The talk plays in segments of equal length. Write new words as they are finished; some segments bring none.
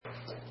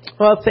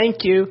Well,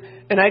 thank you.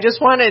 And I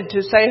just wanted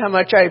to say how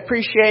much I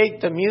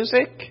appreciate the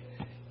music,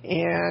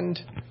 and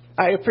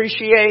I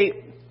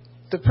appreciate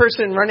the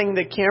person running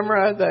the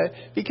camera,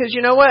 because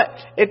you know what?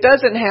 It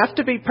doesn't have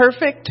to be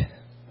perfect.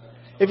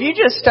 If you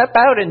just step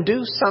out and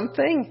do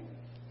something,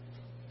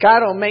 God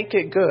will make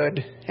it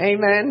good.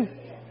 Amen.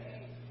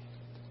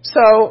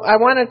 So I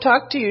want to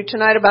talk to you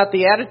tonight about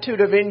the attitude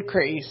of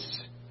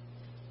increase.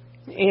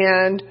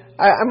 And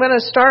I'm going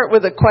to start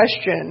with a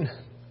question.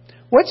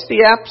 What's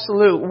the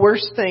absolute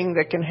worst thing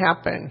that can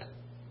happen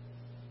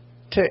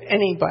to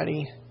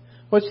anybody?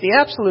 What's the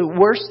absolute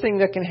worst thing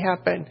that can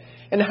happen?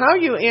 And how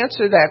you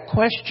answer that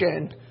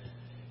question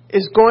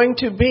is going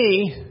to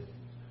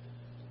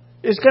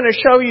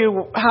show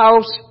you how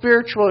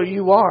spiritual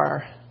you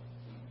are.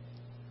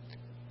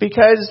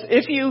 Because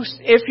if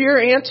your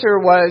answer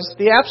was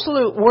the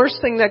absolute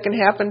worst thing that can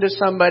happen to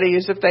somebody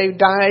is if they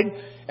died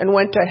and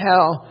went to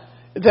hell,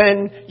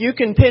 then you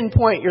can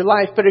pinpoint your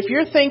life. But if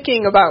you're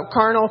thinking about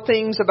carnal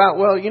things, about,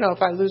 well,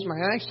 if I lose my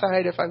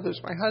eyesight, if I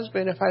lose my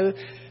husband,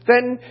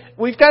 then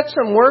we've got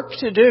some work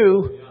to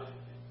do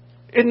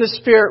in the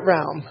spirit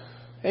realm.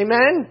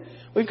 Amen?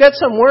 We've got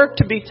some work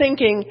to be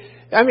thinking.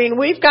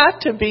 We've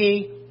got to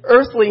be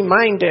earthly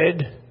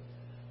minded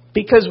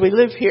because we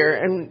live here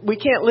and we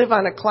can't live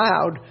on a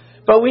cloud.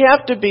 But we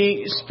have to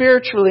be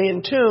spiritually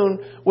in tune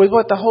with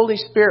what the Holy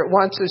Spirit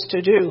wants us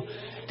to do.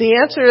 The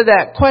answer to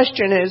that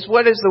question is,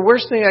 what is the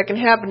worst thing that can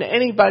happen to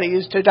anybody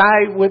is to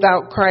die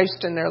without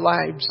Christ in their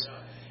lives.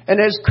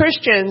 And as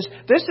Christians,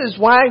 this is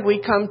why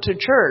we come to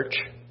church.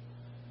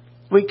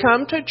 We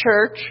come to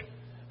church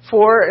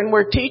and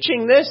we're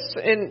teaching this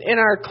in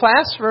our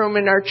classroom,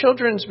 in our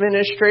children's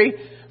ministry,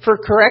 for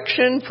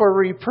correction, for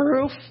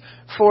reproof,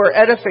 for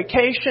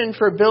edification,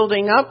 for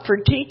building up, for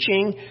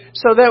teaching,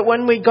 so that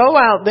when we go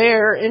out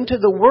there into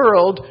the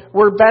world,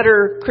 we're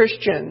better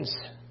Christians.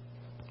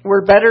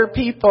 We're better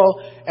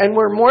people, and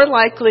we're more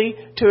likely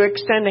to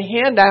extend a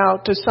hand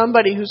out to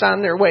somebody who's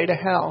on their way to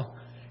hell.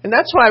 And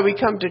that's why we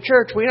come to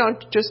church. We don't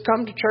just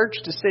come to church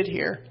to sit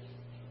here.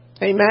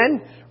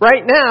 Amen?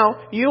 Right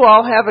now, you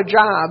all have a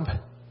job.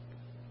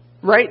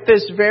 Right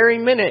this very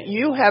minute,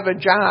 you have a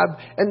job,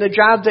 and the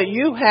job that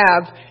you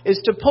have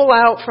is to pull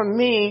out from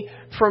me,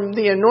 from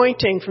the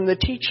anointing, from the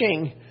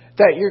teaching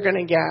that you're going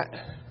to get.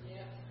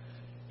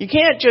 You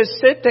can't just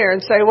sit there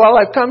and say, well,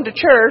 I've come to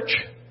church.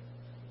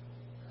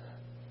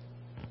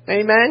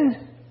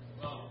 Amen?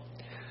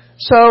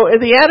 So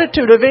the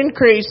attitude of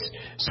increase,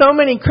 so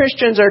many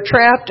Christians are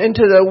trapped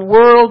into the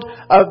world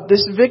of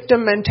this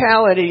victim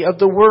mentality of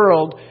the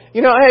world.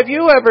 Have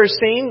you ever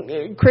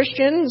seen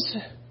Christians?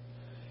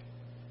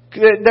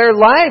 Their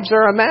lives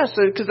are a mess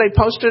because they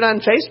post it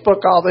on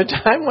Facebook all the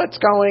time what's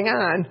going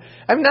on.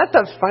 Not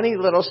the funny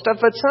little stuff,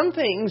 but some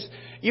things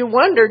you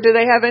wonder, do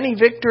they have any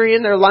victory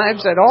in their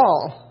lives at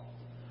all?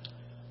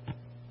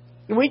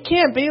 We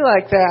can't be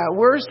like that.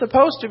 We're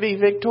supposed to be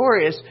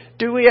victorious.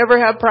 Do we ever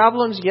have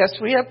problems? Yes,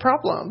 we have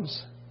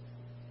problems.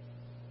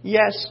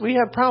 Yes, we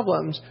have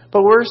problems.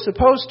 But we're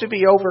supposed to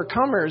be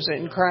overcomers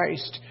in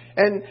Christ.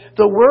 And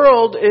the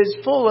world is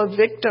full of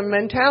victim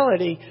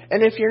mentality.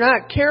 And if you're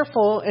not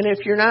careful, and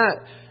if you're not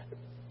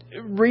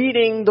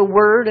reading the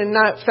Word and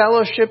not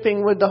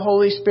fellowshipping with the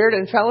Holy Spirit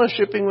and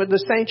fellowshipping with the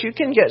saints, you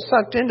can get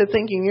sucked into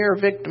thinking you're a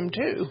victim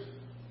too.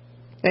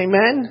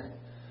 Amen?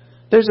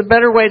 There's a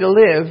better way to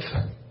live.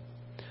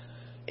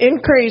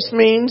 Increase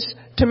means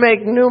to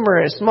make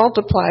numerous,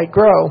 multiply,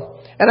 grow.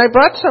 And I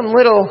brought some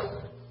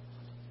little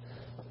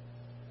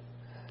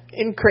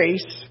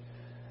increase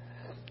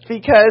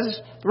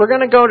because we're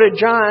going to go to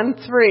John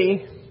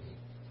 3.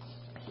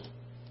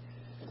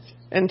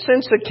 And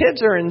since the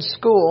kids are in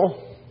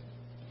school,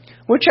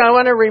 which I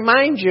want to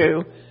remind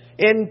you,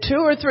 in 2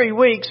 or 3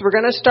 weeks, we're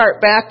going to start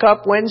back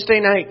up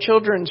Wednesday night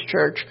children's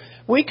church.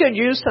 We could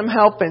use some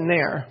help in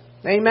there.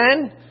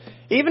 Amen?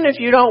 Even if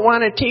you don't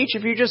want to teach,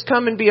 if you just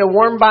come and be a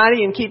warm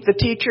body and keep the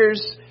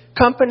teachers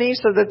company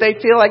so that they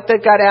feel like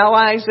they've got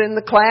allies in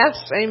the class.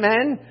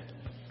 Amen?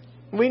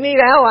 We need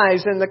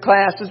allies in the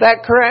class. Is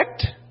that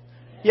correct?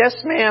 Yes,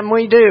 ma'am,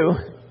 we do.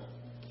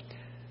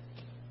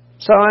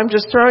 So I'm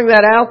just throwing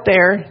that out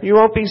there. You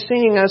won't be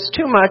seeing us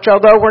too much,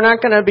 although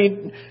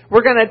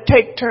we're going to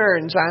take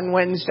turns on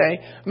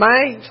Wednesday.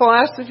 My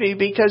philosophy,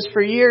 because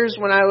for years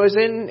when I was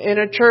in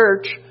a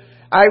church,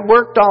 I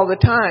worked all the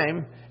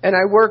time. And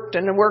I worked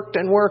and worked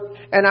and worked.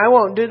 And I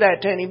won't do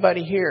that to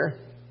anybody here.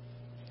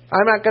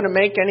 I'm not going to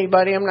make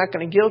anybody. I'm not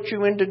going to guilt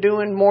you into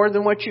doing more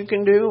than what you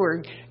can do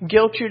or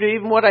guilt you to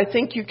even what I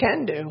think you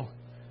can do.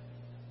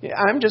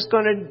 I'm just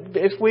going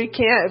to, if we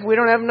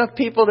don't have enough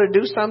people to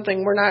do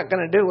something, we're not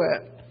going to do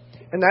it.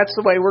 And that's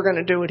the way we're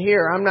going to do it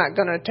here. I'm not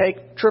going to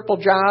take triple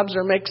jobs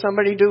or make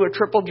somebody do a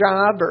triple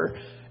job or,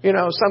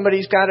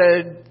 somebody's got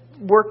to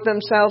work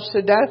themselves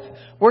to death.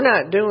 We're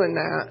not doing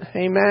that.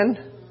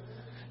 Amen.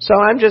 So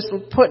I'm just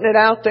putting it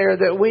out there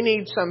that we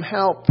need some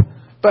help.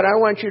 But I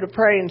want you to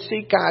pray and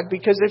seek God,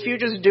 because if you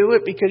just do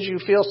it because you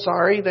feel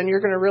sorry, then you're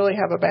going to really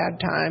have a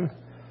bad time.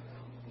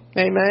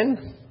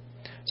 Amen?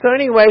 So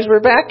anyways, we're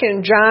back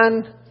in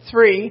John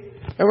 3,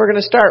 and we're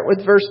going to start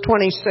with verse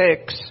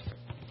 26.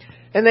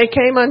 And they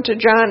came unto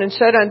John and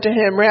said unto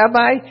him,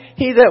 Rabbi,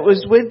 he that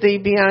was with thee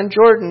beyond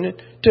Jordan,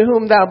 to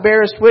whom thou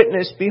bearest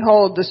witness,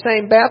 behold, the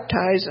same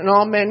baptized, and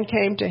all men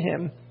came to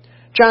him.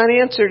 John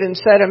answered and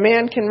said, A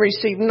man can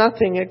receive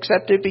nothing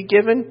except it be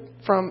given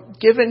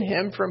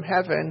him from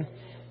heaven.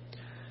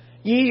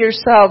 Ye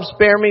yourselves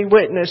bear me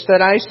witness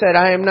that I said,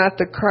 I am not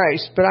the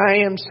Christ, but I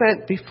am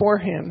sent before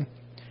him.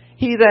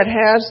 He that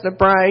has the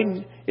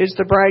bride is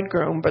the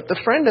bridegroom, but the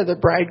friend of the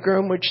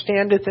bridegroom, which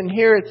standeth and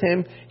heareth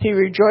him, he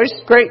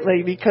rejoiced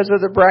greatly because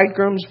of the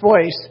bridegroom's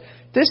voice.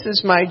 This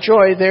is my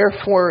joy,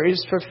 therefore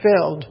is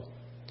fulfilled.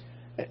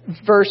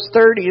 Verse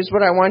 30 is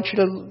what I want you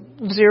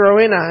to zero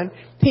in on.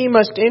 He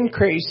must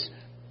increase,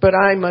 but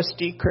I must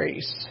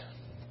decrease.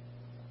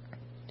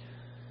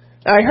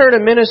 I heard a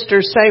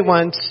minister say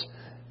once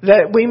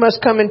that we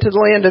must come into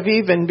the land of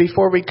even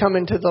before we come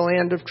into the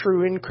land of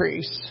true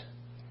increase.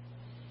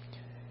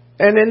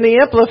 And in the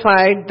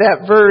Amplified,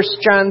 that verse,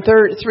 John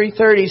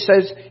 3:30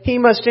 says, He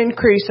must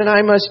increase and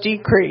I must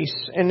decrease.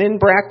 And in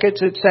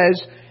brackets it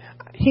says,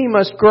 He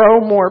must grow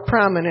more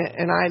prominent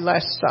and I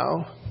less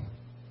so.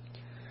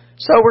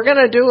 So we're going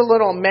to do a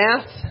little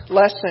math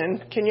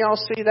lesson. Can you all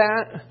see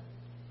that?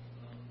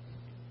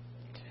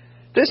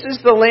 This is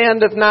the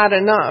land of not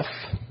enough.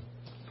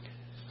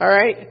 All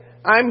right?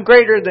 I'm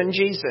greater than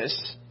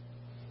Jesus.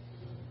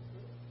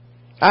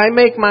 I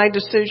make my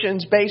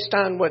decisions based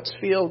on what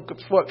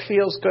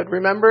feels good.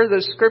 Remember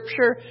the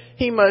scripture?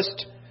 He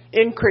must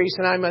increase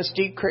and I must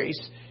decrease.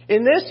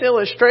 In this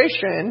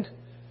illustration,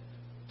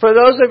 for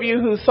those of you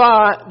who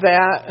thought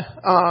that,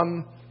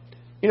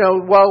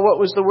 what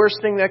was the worst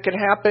thing that could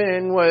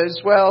happen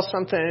was,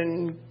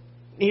 something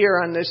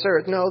here on this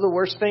earth. No, the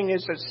worst thing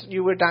is that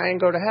you would die and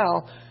go to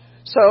hell.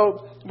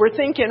 So we're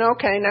thinking,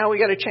 okay, now we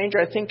got to change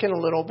our thinking a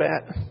little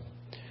bit.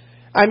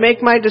 I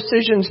make my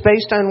decisions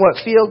based on what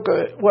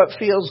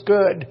feels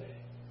good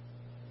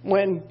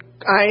when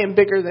I am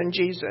bigger than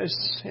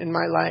Jesus in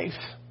my life.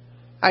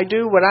 I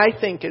do what I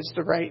think is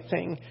the right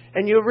thing.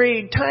 And you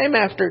read time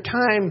after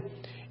time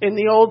in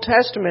the Old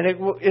Testament,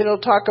 it'll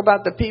talk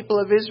about the people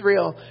of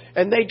Israel,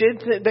 and they did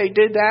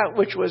that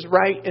which was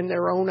right in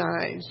their own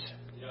eyes.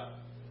 Yeah.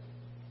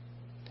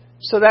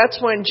 So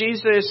that's when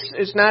Jesus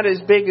is not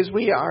as big as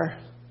we are.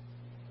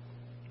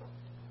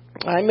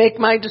 I make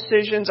my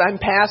decisions. I'm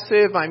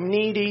passive. I'm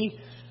needy.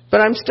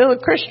 But I'm still a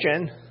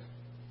Christian.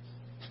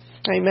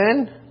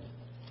 Amen?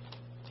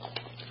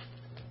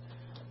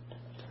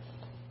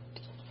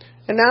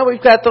 And now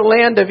we've got the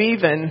land of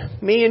even.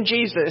 Me and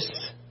Jesus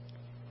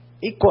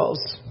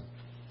equals.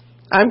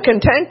 I'm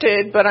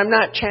contented, but I'm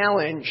not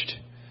challenged.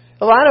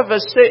 A lot of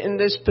us sit in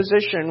this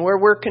position where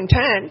we're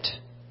content.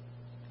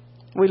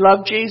 We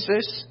love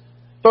Jesus,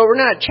 but we're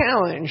not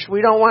challenged.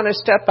 We don't want to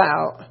step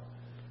out.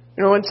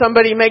 When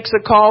somebody makes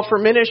a call for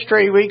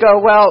ministry, we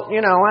go,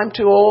 I'm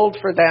too old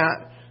for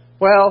that.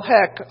 Well,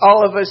 heck,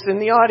 all of us in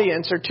the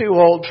audience are too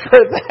old for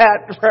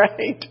that,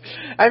 right?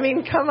 I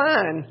mean, come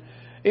on.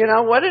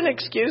 What an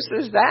excuse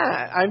is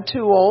that? I'm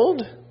too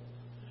old?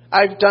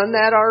 I've done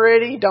that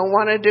already? Don't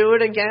want to do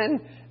it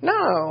again?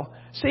 No.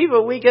 See,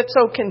 but we get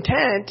so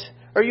content,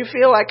 or you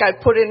feel like I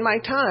put in my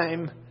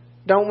time.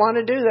 Don't want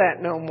to do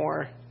that no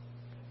more.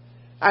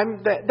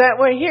 I'm that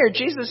way here.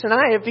 Jesus and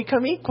I have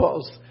become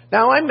equals.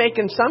 Now I'm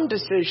making some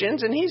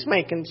decisions and he's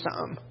making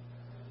some.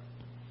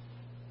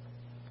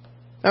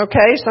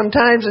 Okay,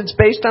 sometimes it's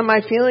based on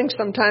my feelings,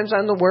 sometimes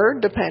on the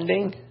word,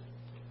 depending.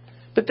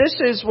 But this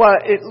is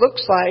what it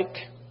looks like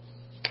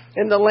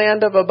in the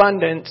land of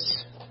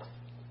abundance.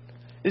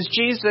 Is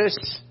Jesus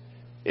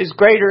is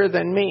greater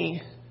than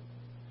me.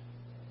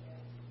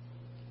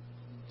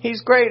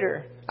 He's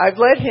greater. I've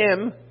let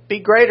him be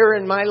greater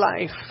in my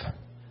life.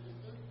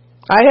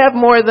 I have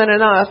more than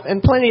enough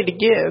and plenty to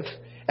give.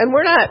 And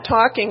we're not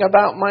talking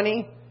about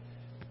money,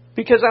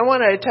 because I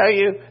want to tell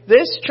you,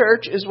 this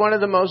church is one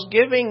of the most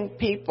giving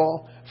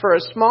people for a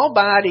small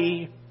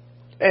body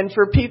and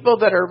for people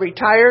that are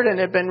retired and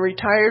have been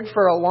retired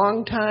for a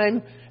long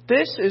time.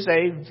 This is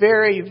a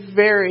very,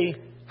 very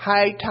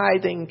high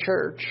tithing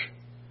church.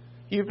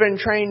 You've been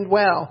trained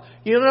well.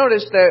 You'll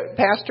notice that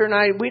Pastor and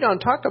I, we don't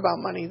talk about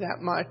money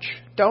that much.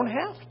 Don't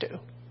have to.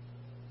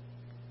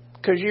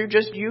 Because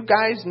you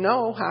guys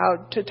know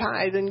how to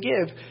tithe and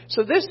give.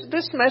 So this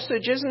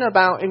message isn't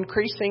about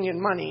increasing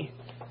in money.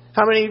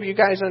 How many of you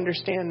guys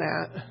understand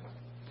that?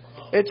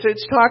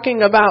 It's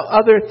talking about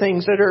other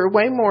things that are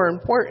way more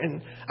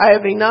important. I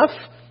have enough.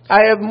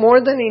 I have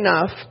more than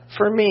enough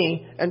for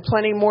me and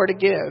plenty more to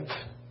give.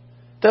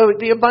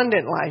 The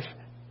abundant life.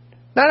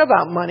 Not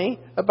about money,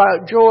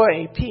 about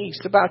joy, peace,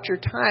 about your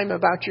time,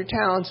 about your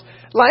talents.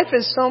 Life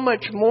is so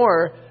much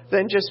more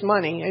than just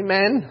money.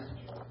 Amen?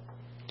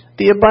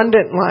 The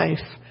abundant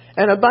life.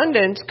 And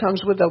abundance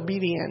comes with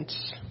obedience.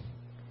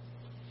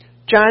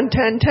 John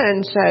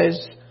 10:10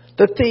 says,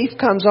 The thief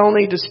comes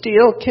only to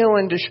steal, kill,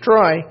 and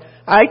destroy.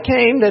 I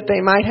came that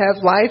they might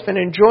have life and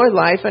enjoy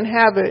life and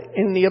have it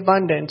in the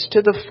abundance,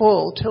 to the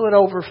full, till it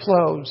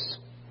overflows.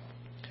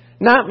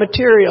 Not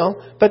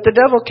material, but the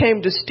devil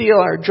came to steal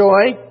our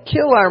joy,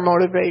 kill our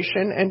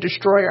motivation, and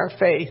destroy our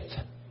faith.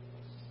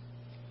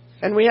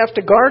 And we have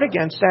to guard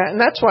against that, and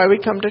that's why we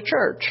come to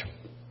church.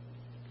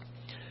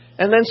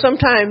 And then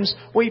sometimes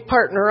we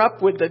partner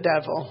up with the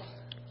devil.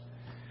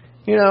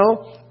 You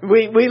know,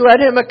 we let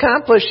him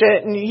accomplish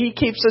it, and he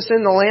keeps us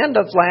in the land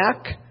of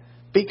lack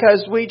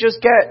because we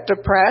just get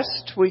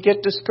depressed, we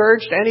get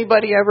discouraged.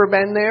 Anybody ever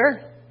been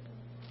there?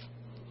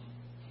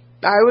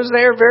 I was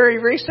there very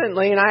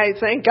recently, and I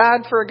thank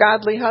God for a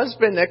godly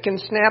husband that can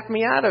snap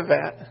me out of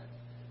it.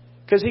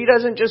 Because he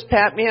doesn't just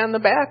pat me on the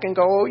back and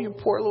go, oh, you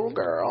poor little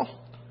girl.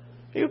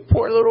 You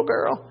poor little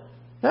girl.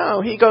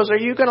 No, he goes, are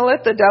you going to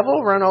let the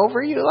devil run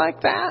over you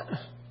like that?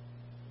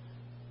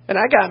 And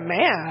I got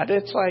mad.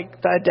 It's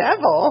like, the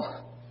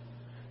devil?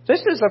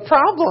 This is a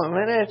problem.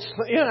 And it's,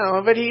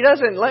 but he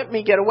doesn't let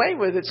me get away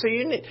with it. So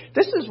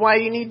this is why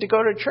you need to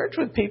go to church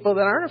with people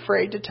that aren't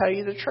afraid to tell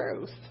you the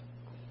truth.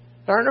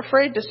 That aren't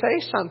afraid to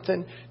say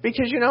something.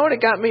 Because you know what?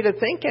 It got me to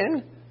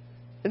thinking.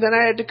 And then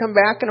I had to come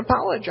back and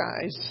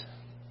apologize.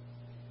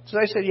 So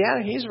I said,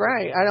 yeah, he's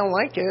right. I don't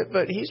like it,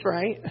 but he's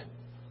right.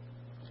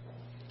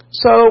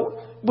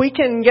 So we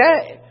can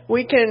get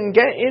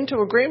into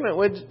agreement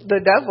with the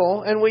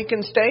devil, and we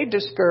can stay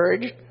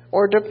discouraged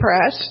or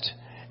depressed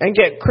and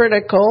get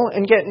critical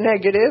and get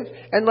negative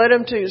and let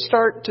him to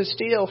start to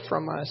steal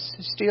from us,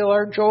 steal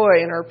our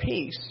joy and our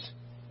peace.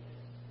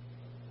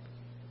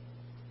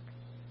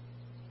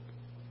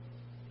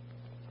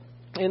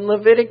 In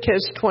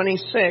Leviticus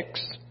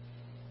 26,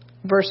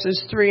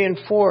 verses 3 and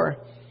 4,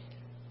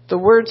 the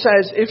word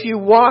says, if you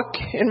walk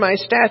in my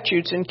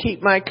statutes and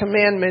keep my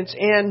commandments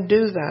and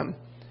do them.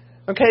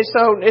 Okay,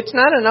 so it's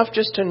not enough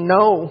just to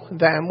know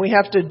them. We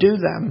have to do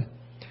them.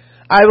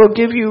 I will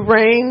give you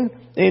rain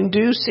in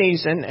due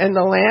season, and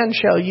the land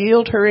shall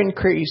yield her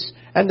increase,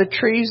 and the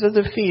trees of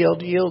the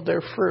field yield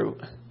their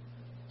fruit.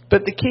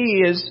 But the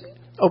key is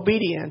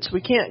obedience.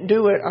 We can't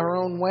do it our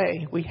own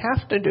way. We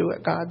have to do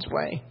it God's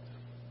way.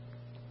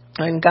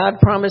 And God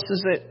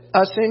promises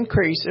us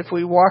increase if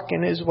we walk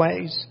in His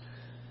ways.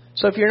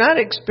 So if you're not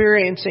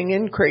experiencing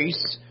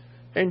increase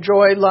in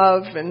joy,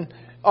 love, and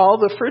all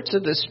the fruits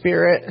of the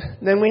Spirit,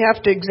 then we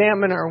have to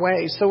examine our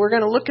ways. So we're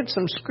going to look at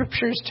some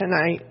scriptures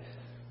tonight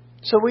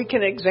so we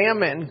can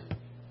examine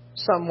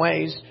some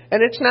ways.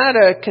 And it's not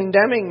a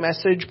condemning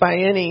message by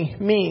any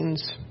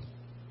means.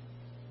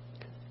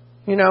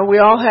 You know, we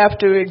all have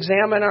to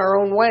examine our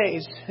own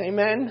ways.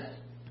 Amen?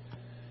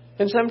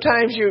 And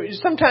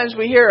sometimes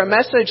we hear a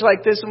message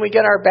like this and we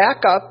get our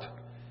back up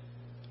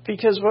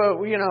because, whoa,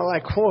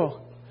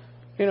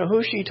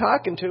 who's she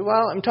talking to?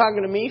 Well, I'm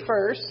talking to me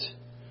first,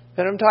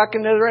 then I'm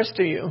talking to the rest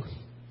of you.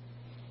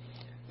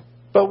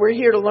 But we're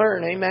here to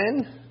learn,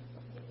 amen?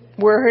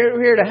 We're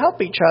here to help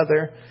each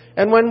other.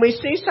 And when we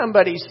see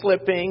somebody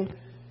slipping,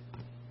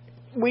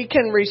 we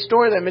can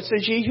restore them. It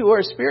says, ye who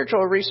are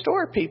spiritual,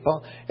 restore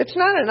people. It's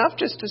not enough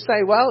just to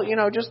say, well,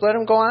 just let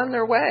them go on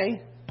their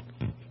way.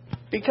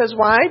 Because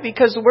why?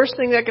 Because the worst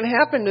thing that can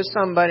happen to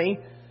somebody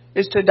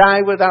is to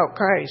die without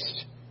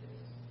Christ.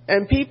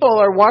 And people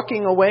are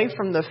walking away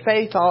from the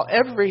faith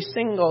every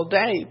single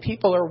day.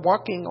 People are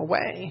walking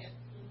away.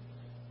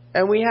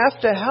 And we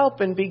have to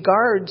help and be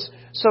guards.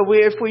 So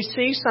if we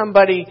see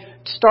somebody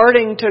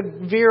starting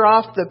to veer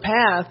off the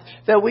path,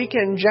 that we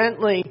can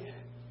gently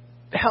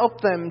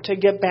help them to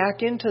get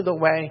back into the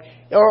way.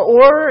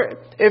 Or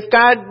if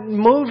God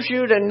moves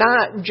you to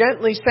not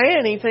gently say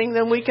anything,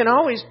 then we can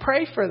always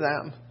pray for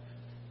them.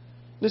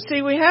 You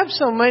see, we have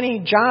so many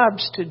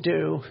jobs to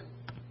do.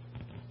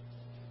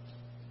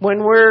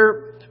 When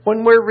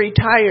we're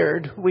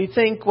retired, we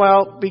think,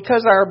 well,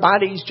 because our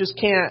bodies just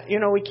can't,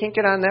 we can't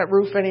get on that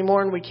roof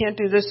anymore and we can't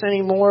do this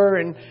anymore.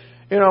 And,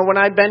 when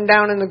I bend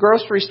down in the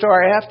grocery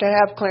store, I have to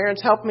have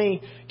Clarence help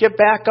me get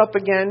back up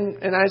again.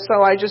 And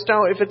so I just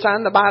don't, if it's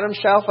on the bottom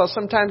shelf,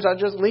 sometimes I'll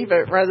just leave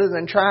it rather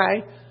than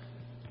try.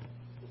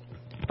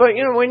 But,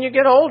 when you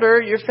get older,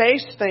 you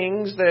face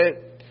things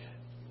that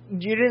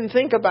you didn't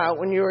think about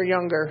when you were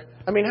younger.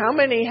 I mean, how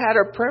many had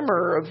a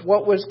primer of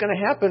what was going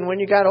to happen when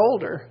you got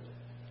older?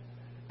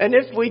 And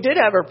if we did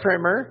have a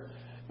primer,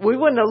 we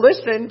wouldn't have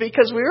listened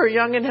because we were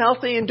young and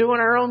healthy and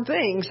doing our own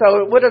thing. So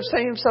it would have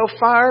seemed so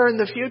far in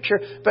the future.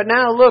 But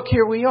now, look,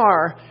 here we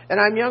are. And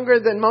I'm younger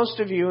than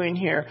most of you in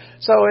here.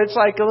 So it's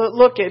like,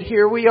 look at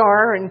here we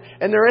are. And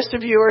the rest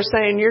of you are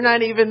saying, you're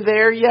not even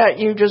there yet.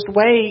 You just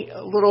wait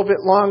a little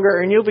bit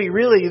longer and you'll be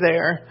really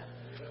there.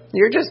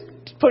 You're just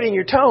putting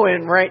your toe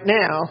in right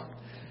now.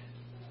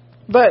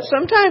 But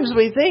sometimes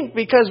we think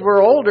because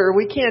we're older,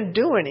 we can't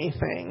do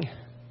anything.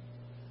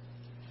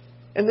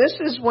 And this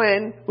is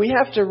when we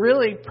have to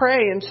really pray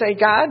and say,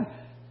 God,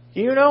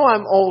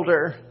 I'm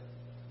older.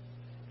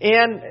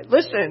 And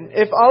listen,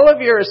 if all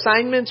of your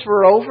assignments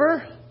were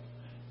over,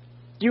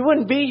 you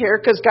wouldn't be here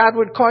because God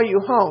would call you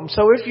home.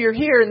 So if you're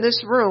here in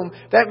this room,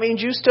 that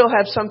means you still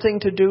have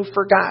something to do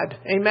for God.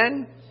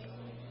 Amen?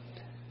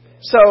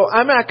 So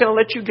I'm not going to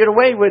let you get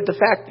away with the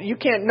fact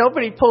that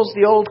nobody pulls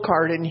the old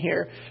card in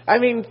here. I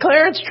mean,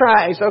 Clarence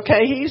tries,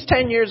 okay? He's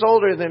 10 years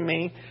older than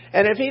me.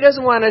 And if he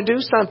doesn't want to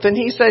do something,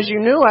 he says, you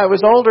knew I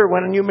was older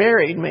when you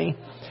married me.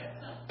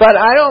 But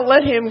I don't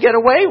let him get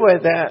away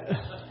with that.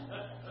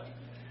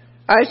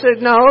 I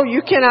said, no,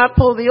 you cannot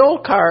pull the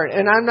old card,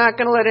 and I'm not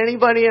going to let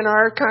anybody in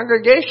our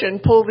congregation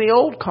pull the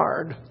old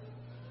card.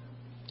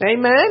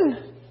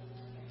 Amen?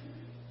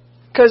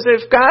 Because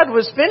if God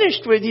was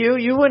finished with you,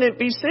 you wouldn't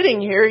be sitting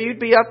here. You'd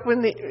be up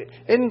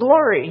in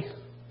glory.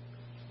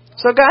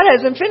 So God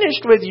hasn't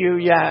finished with you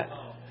yet.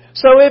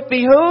 So it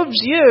behooves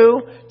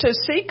you to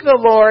seek the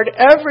Lord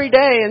every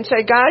day and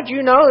say, God,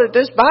 you know that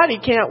this body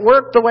can't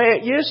work the way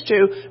it used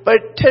to,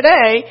 but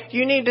today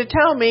you need to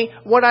tell me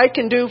what I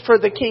can do for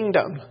the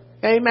kingdom.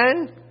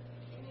 Amen?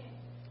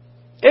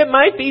 It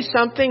might be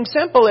something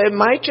simple. It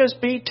might just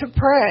be to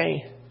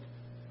pray.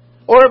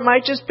 Or it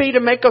might just be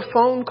to make a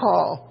phone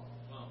call.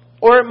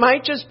 Or it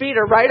might just be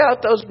to write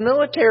out those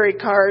military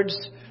cards.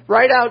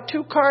 Write out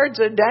 2 cards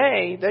a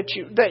day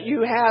that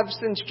you have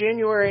since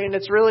January, and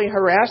it's really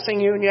harassing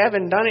you and you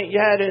haven't done it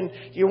yet and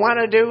you want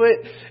to do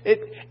it.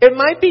 It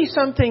might be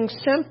something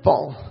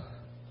simple.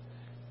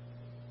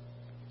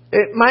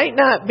 It might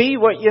not be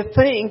what you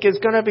think is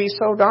going to be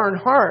so darn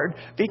hard,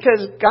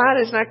 because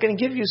God is not going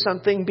to give you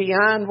something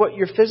beyond what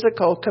your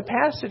physical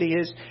capacity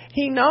is.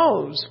 He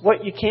knows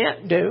what you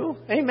can't do.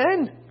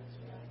 Amen.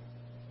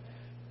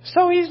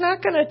 So He's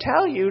not going to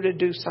tell you to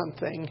do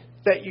something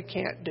that you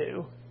can't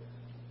do.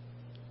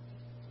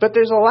 But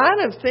there's a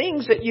lot of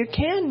things that you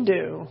can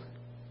do.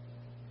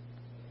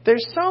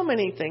 There's so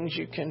many things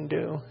you can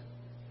do.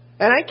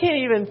 And I can't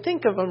even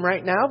think of them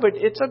right now, but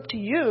it's up to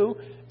you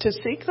to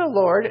seek the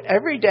Lord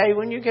every day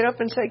when you get up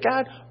and say,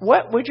 God,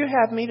 what would you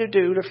have me to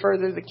do to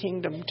further the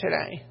kingdom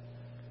today?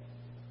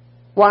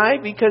 Why?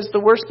 Because the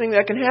worst thing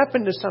that can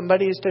happen to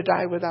somebody is to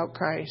die without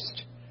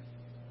Christ.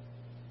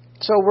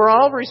 So we're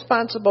all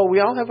responsible.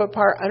 We all have a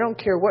part. I don't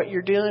care what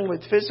you're dealing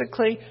with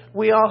physically.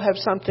 We all have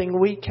something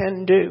we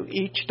can do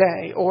each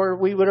day, or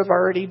we would have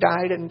already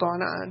died and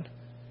gone on.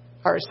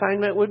 Our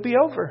assignment would be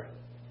over.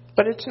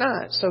 But it's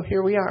not. So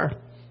here we are.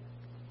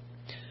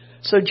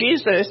 So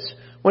Jesus,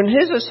 when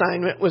His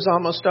assignment was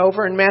almost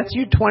over in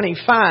Matthew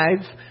 25,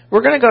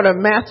 we're going to go to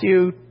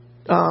Matthew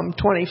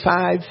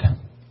 25.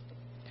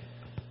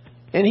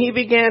 And He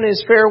began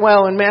His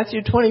farewell in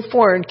Matthew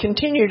 24 and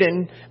continued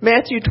in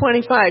Matthew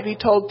 25. He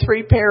told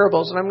 3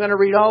 parables, and I'm going to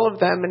read all of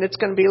them, and it's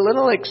going to be a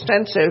little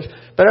extensive,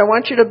 but I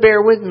want you to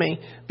bear with me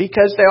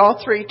because they all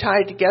 3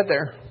 tie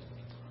together.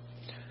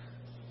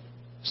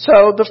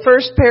 So the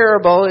first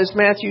parable is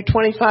Matthew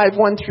 25,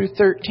 1 through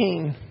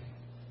 13.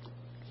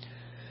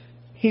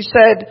 He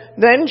said,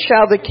 Then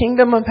shall the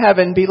kingdom of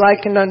heaven be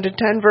likened unto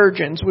 10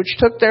 virgins, which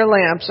took their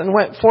lamps and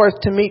went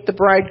forth to meet the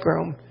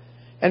bridegroom.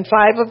 And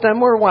 5 of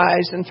them were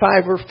wise, and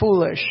 5 were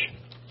foolish.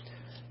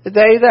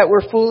 They that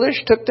were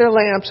foolish took their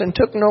lamps, and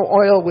took no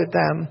oil with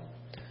them.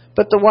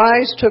 But the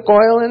wise took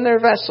oil in their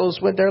vessels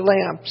with their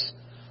lamps.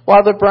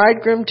 While the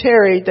bridegroom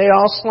tarried, they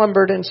all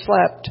slumbered and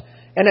slept.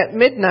 And at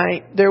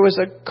midnight there was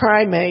a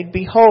cry made,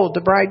 Behold, the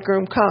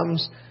bridegroom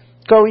comes.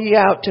 Go ye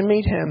out to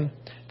meet him.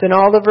 Then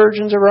all the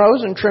virgins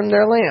arose and trimmed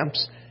their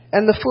lamps.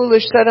 And the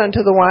foolish said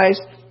unto the wise,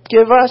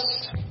 Give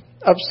us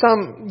of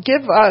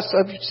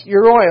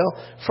your oil,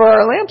 for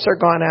our lamps are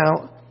gone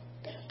out.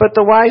 But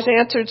the wise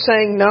answered,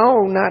 saying,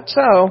 No, not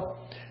so,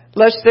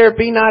 lest there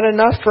be not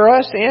enough for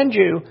us and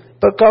you,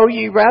 but go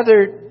ye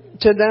rather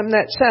to them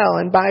that sell,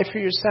 and buy for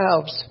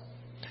yourselves.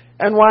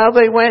 And while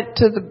they went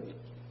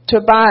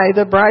to buy,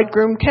 the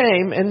bridegroom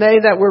came, and they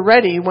that were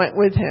ready went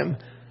with him.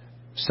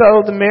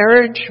 So the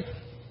marriage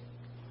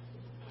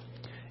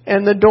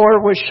and the door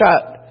was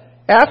shut.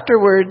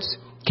 Afterwards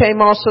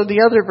came also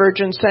the other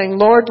virgins, saying,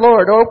 Lord,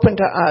 Lord, open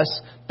to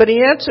us. But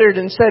he answered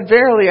and said,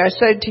 Verily I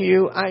said to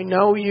you, I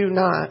know you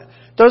not.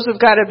 Those have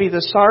got to be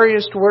the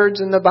sorriest words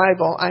in the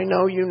Bible. I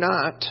know you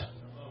not.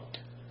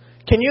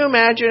 Can you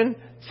imagine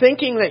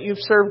thinking that you've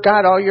served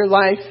God all your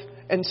life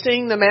and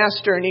seeing the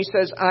Master and He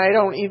says, I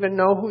don't even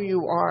know who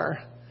you are?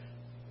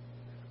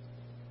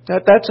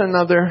 That's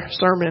another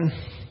sermon.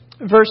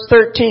 Verse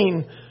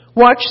 13.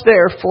 Watch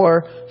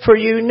therefore, for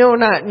you know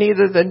not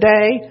neither the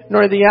day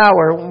nor the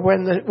hour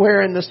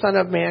wherein the Son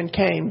of Man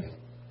came.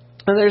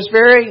 And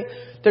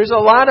there's a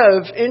lot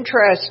of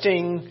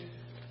interesting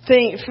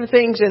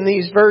things in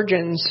these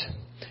virgins.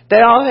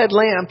 They all had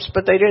lamps,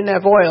 but they didn't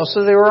have oil,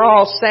 so they were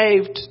all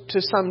saved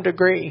to some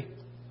degree.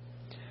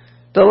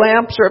 The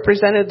lamps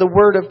represented the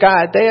Word of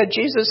God. They had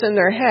Jesus in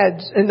their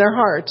heads, in their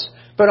hearts,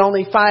 but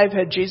only 5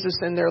 had Jesus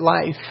in their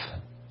life.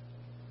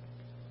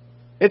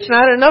 It's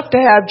not enough to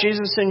have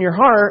Jesus in your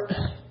heart.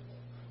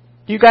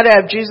 You got to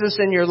have Jesus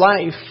in your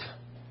life.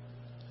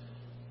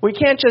 We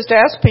can't just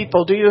ask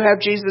people, do you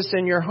have Jesus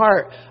in your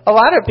heart? A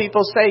lot of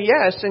people say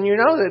yes, and you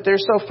know that they're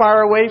so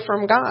far away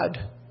from God.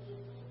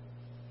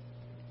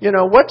 You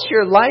know, what's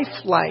your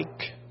life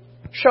like?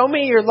 Show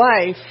me your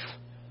life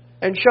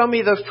and show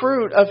me the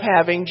fruit of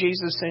having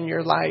Jesus in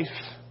your life.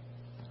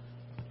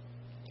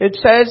 It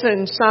says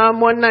in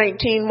Psalm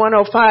 119,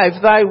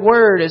 105, Thy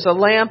word is a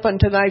lamp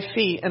unto thy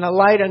feet and a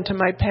light unto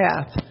my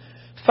path.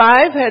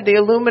 5 had the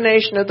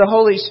illumination of the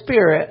Holy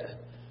Spirit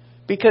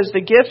because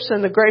the gifts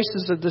and the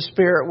graces of the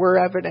Spirit were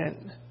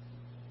evident.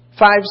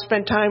 5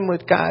 spent time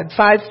with God.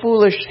 5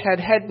 foolish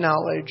had head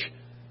knowledge.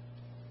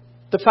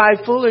 The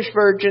 5 foolish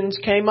virgins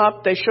came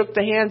up, they shook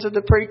the hands of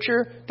the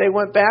preacher, they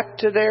went back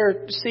to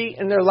their seat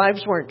and their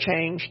lives weren't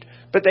changed,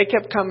 but they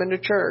kept coming to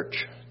church.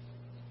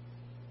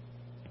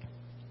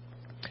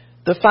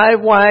 The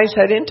 5 wise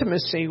had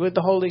intimacy with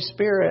the Holy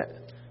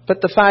Spirit, but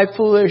the 5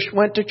 foolish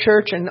went to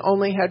church and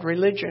only had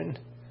religion.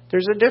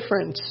 There's a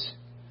difference.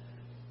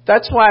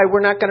 That's why we're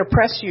not going to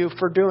press you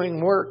for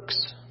doing works.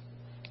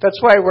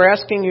 That's why we're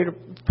asking you to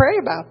pray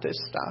about this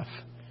stuff.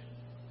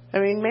 I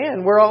mean,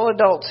 man, we're all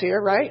adults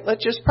here, right?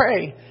 Let's just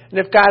pray. And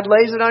if God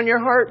lays it on your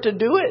heart to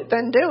do it,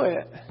 then do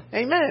it.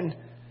 Amen.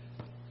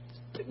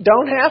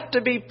 Don't have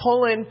to be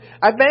pulling.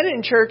 I've been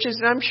in churches,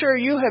 and I'm sure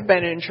you have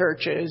been in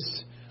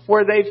churches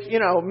where they've,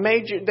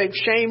 they've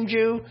shamed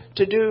you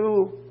to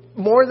do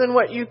more than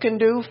what you can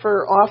do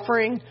for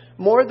offering,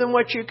 more than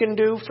what you can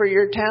do for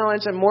your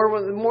talents, and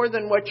more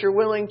than what you're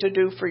willing to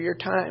do for your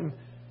time.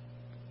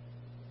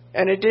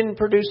 And it didn't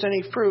produce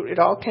any fruit. It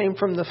all came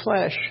from the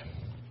flesh.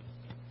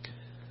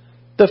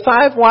 The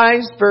 5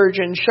 wise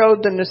virgins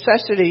showed the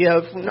necessity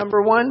of,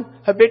 number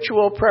 1,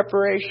 habitual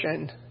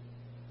preparation.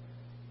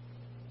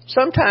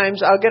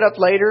 Sometimes I'll get up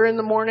later in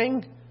the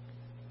morning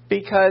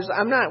because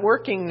I'm not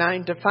working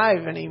 9 to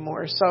 5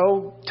 anymore.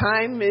 So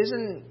time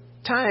isn't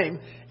time.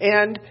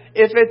 And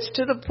if it's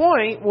to the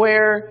point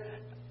where,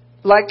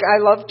 like, I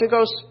love to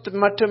go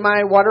to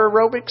my water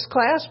aerobics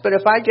class, but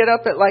if I get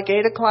up at like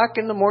 8 o'clock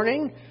in the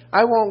morning,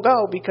 I won't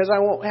go because I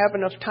won't have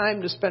enough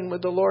time to spend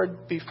with the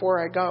Lord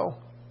before I go.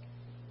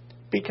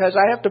 Because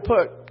I have to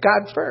put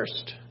God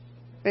first.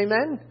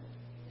 Amen?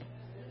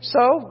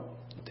 So,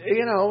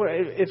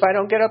 if I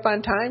don't get up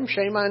on time,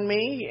 shame on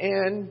me,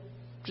 and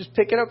just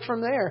pick it up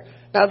from there.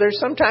 Now, there's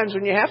sometimes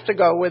when you have to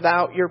go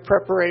without your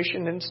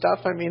preparation and stuff.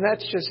 I mean,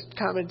 that's just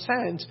common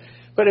sense.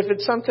 But if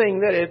it's something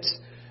that it's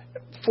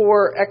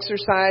for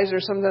exercise or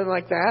something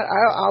like that,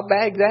 I'll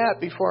bag that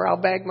before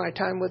I'll bag my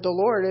time with the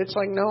Lord. It's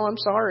like, no, I'm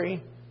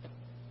sorry.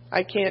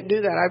 I can't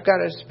do that. I've got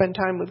to spend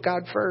time with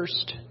God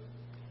first.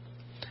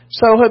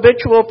 So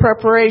habitual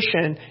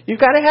preparation. You've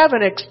got to have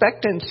an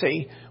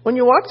expectancy. When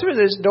you walk through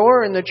this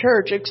door in the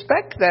church,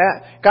 expect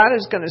that God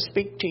is going to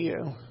speak to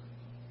you.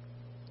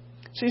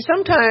 See,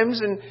 sometimes,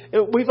 and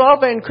we've all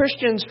been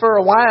Christians for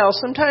a while,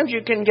 sometimes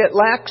you can get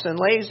lax and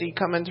lazy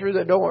coming through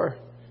the door.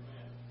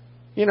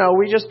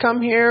 We just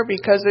come here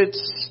because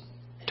it's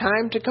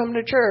time to come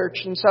to church.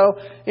 And so,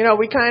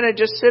 we kind of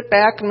just sit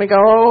back and we go,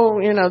 oh,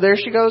 there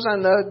she goes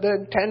on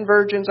the 10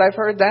 virgins. I've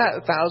heard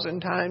that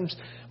 1,000 times.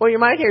 Well, you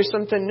might hear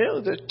something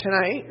new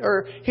tonight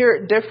or hear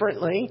it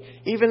differently,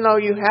 even though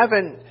you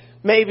haven't,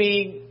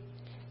 maybe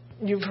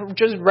you've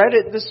just read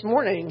it this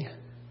morning.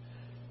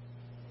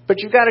 But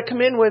you've got to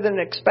come in with an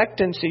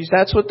expectancy.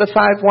 That's what the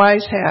 5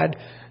 wise had.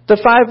 The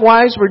 5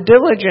 wise were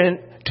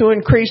diligent to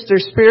increase their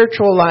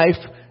spiritual life,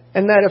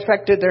 and that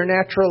affected their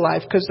natural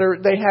life because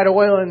they had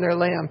oil in their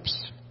lamps.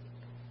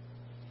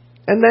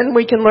 And then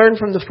we can learn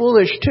from the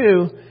foolish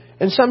too.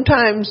 And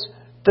sometimes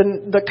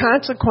the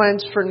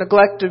consequence for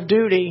neglect of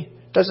duty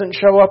doesn't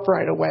show up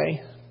right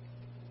away.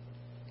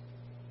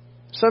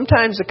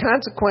 Sometimes the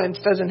consequence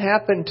doesn't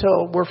happen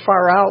till we're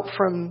far out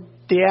from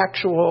the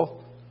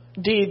actual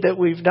deed that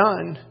we've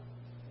done.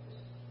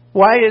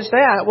 Why is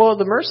that? Well,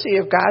 the mercy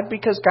of God,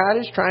 because God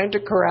is trying to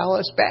corral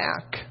us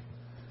back.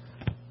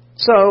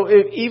 So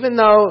even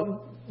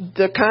though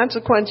the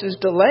consequence is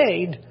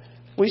delayed,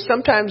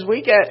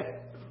 we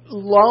get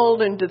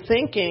lulled into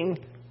thinking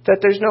that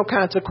there's no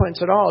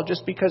consequence at all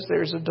just because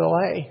there's a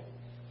delay.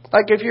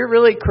 Like if you're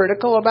really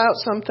critical about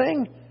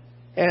something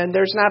and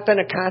there's not been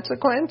a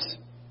consequence,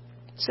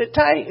 sit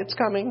tight, it's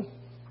coming.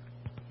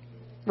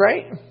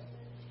 Right?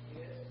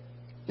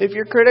 If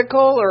you're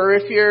critical or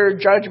if you're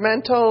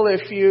judgmental,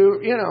 if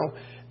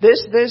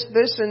this,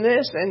 and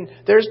this, and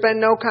there's been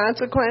no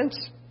consequence,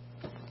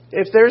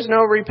 if there's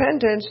no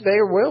repentance,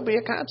 there will be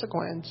a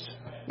consequence.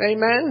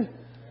 Amen?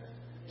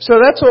 So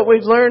that's what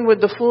we've learned with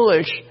the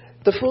foolish.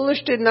 The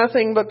foolish did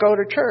nothing but go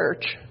to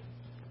church.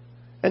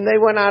 And they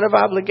went out of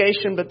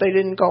obligation, but they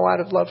didn't go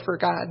out of love for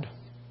God.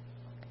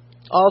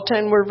 All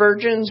 10 were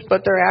virgins,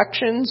 but their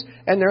actions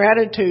and their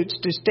attitudes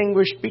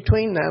distinguished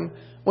between them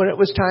when it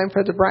was time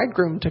for the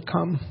bridegroom to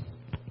come.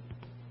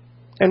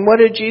 And what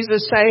did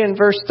Jesus say in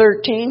verse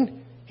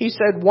 13? He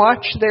said,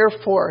 watch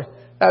therefore.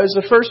 That was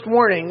the first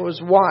warning,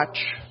 was watch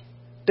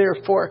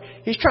therefore.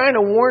 He's trying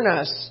to warn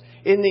us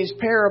in these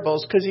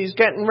parables because he's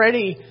getting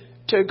ready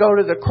to go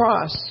to the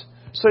cross.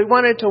 So he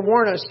wanted to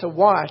warn us to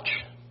watch.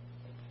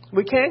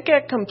 We can't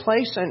get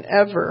complacent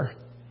ever.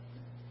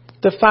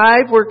 The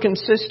 5 were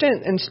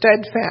consistent and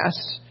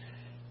steadfast.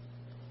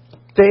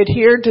 They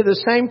adhered to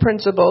the same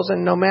principles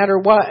and no matter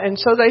what. And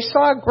so they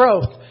saw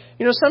growth.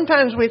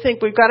 Sometimes we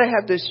think we've got to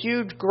have this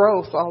huge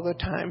growth all the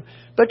time.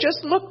 But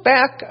just look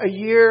back a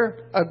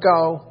year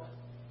ago.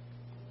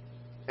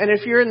 And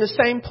if you're in the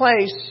same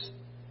place,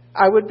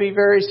 I would be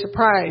very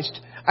surprised.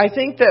 I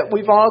think that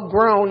we've all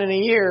grown in a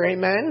year.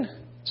 Amen?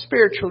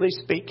 Spiritually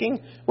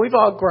speaking. We've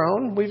all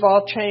grown. We've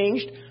all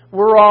changed.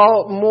 We're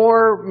all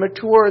more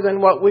mature than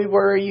what we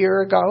were a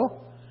year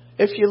ago.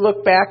 If you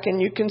look back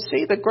and you can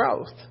see the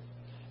growth.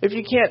 If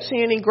you can't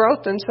see any growth,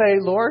 then say,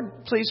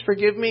 Lord, please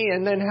forgive me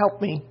and then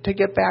help me to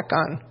get back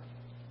on.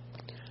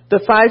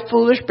 The 5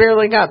 foolish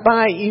barely got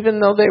by even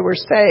though they were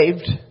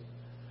saved.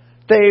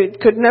 They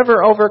could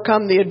never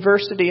overcome the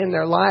adversity in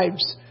their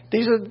lives.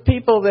 These are the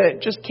people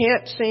that just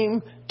can't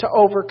seem to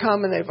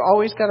overcome, and they've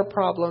always got a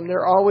problem.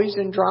 They're always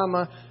in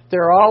drama.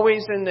 They're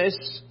always in this,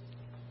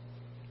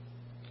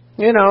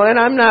 and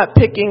I'm not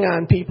picking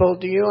on people.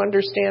 Do you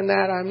understand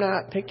that? I'm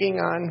not picking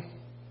on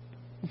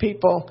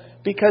people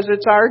because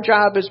it's our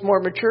job as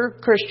more mature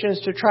Christians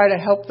to try to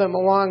help them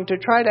along, to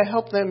try to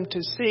help them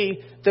to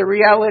see the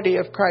reality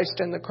of Christ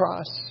and the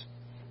cross.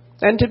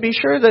 And to be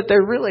sure that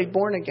they're really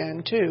born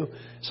again, too.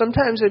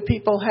 Sometimes if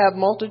people have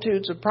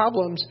multitudes of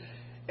problems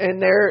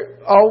and they're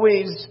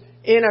always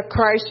in a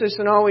crisis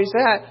and always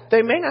that,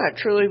 they may not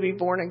truly be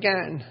born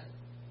again.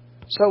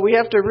 So we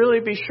have to really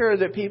be sure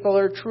that people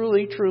are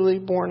truly, truly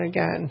born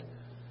again.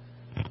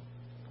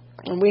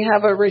 And we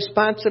have a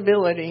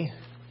responsibility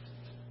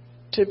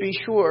to be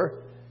sure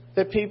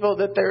that people,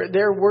 that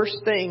their worst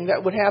thing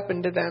that would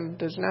happen to them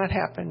does not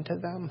happen to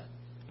them.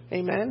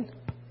 Amen?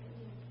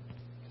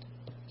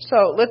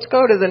 So let's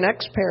go to the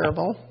next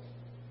parable.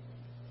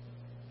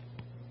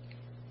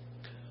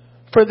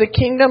 For the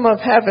kingdom of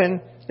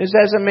heaven is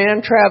as a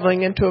man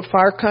traveling into a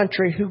far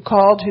country who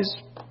called his...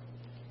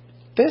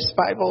 This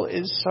Bible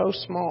is so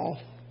small.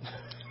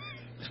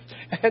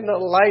 And the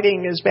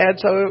lighting is bad,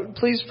 so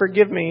please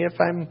forgive me if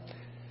I'm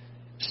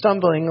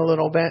stumbling a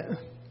little bit.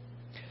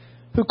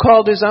 Who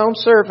called his own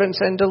servants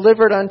and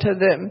delivered unto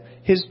them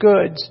his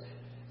goods.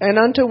 And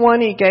unto one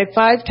he gave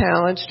 5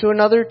 talents, to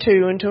another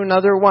 2, and to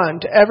another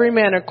 1, to every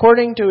man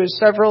according to his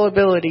several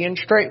ability, and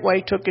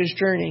straightway took his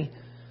journey.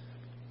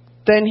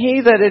 Then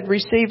he that had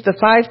received the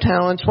 5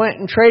 talents went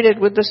and traded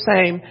with the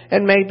same,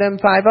 and made them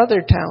 5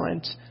 other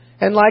talents.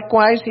 And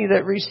likewise he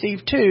that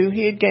received 2,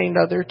 he had gained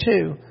other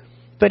 2.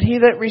 But he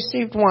that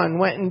received 1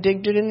 went and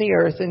digged it in the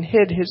earth, and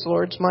hid his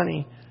Lord's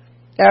money.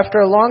 After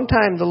a long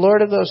time the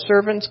Lord of those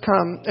servants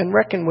come and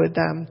reckoned with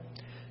them.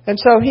 And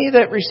so he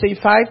that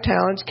received 5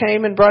 talents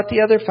came and brought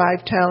the other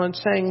 5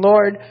 talents, saying,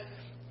 Lord,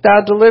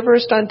 thou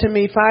deliverest unto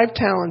me 5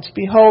 talents.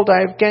 Behold,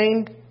 I have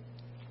gained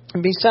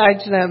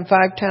besides them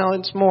 5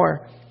 talents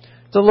more.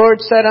 The Lord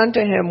said unto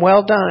him,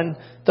 Well done,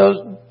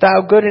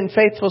 thou good and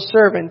faithful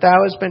servant.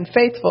 Thou hast been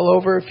faithful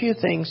over a few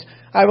things.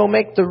 I will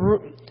make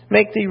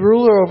thee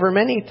ruler over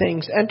many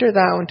things. Enter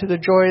thou into the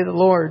joy of the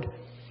Lord.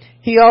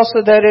 He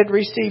also that had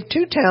received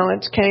 2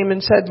 talents came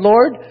and said,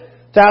 Lord,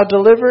 thou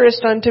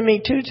deliverest unto me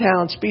 2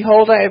 talents.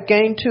 Behold, I have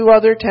gained 2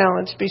 other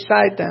talents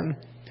beside them.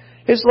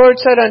 His Lord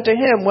said unto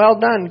him, Well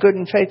done, good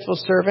and faithful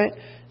servant.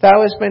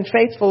 Thou hast been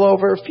faithful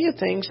over a few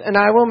things, and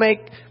I will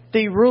make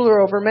thee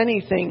ruler over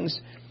many things.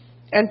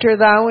 Enter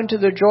thou into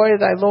the joy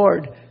of thy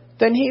Lord.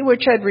 Then he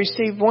which had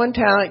received 1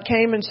 talent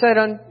came and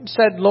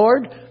said,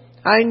 Lord,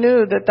 I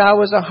knew that thou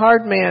was a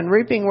hard man,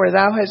 reaping where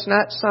thou hast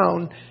not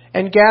sown,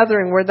 and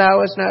gathering where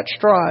thou hast not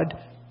strawed.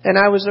 And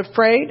I was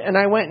afraid, and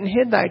I went and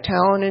hid thy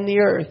talent in the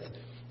earth.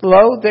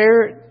 Lo,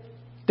 there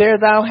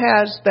thou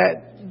hast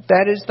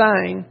that is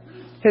thine.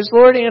 His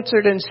Lord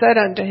answered and said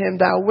unto him,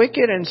 Thou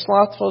wicked and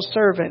slothful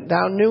servant,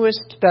 thou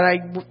knewest that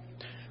I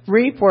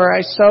reap where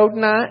I sowed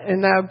not,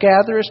 and thou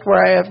gatherest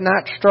where I have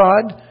not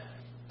strawed.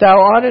 Thou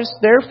oughtest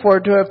therefore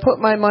to have put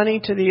my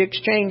money to the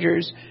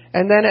exchangers,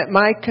 and then at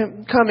my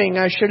coming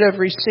I should have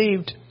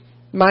received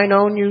mine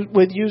own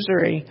with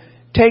usury.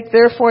 Take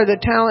therefore the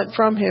talent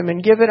from him,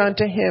 and give it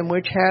unto him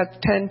which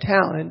hath 10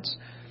 talents.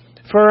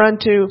 For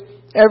unto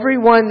every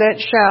one that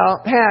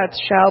hath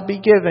shall be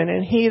given,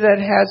 and he that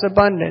has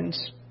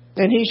abundance,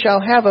 and he shall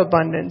have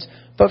abundance.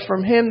 But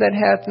from him that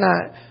hath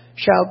not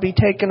shall be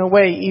taken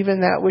away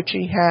even that which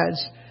he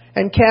has.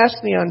 And cast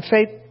the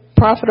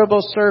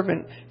unprofitable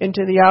servant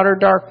into the outer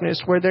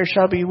darkness, where there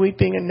shall be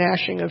weeping and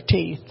gnashing of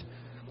teeth.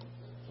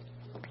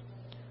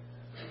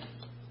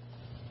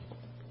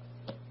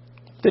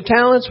 The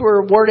talents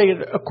were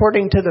awarded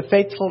according to the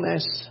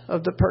faithfulness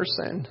of the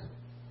person.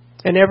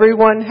 And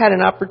everyone had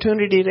an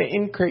opportunity to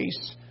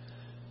increase.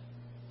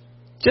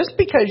 Just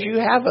because you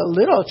have a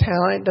little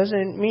talent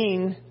doesn't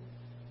mean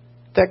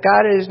that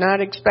God is not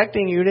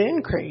expecting you to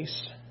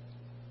increase.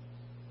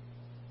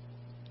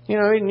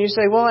 And you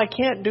say, well, I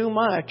can't do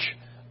much.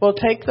 Well,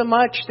 take the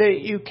much that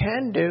you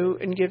can do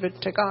and give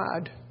it to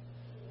God.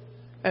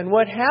 And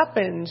what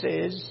happens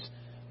is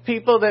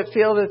people that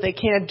feel that they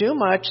can't do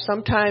much,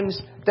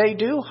 sometimes they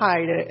do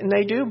hide it and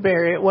they do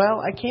bury it.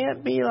 Well, I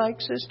can't be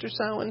like Sister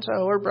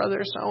so-and-so or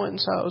Brother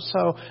so-and-so,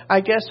 so I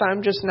guess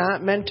I'm just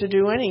not meant to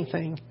do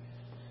anything.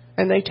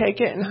 And they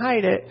take it and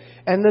hide it.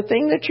 And the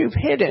thing that you've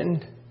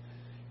hidden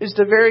is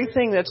the very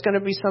thing that's going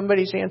to be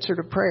somebody's answer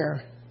to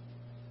prayer.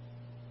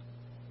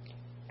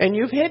 And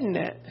you've hidden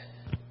it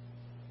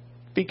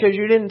because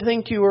you didn't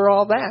think you were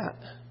all that.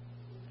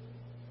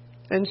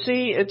 And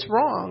see, it's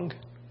wrong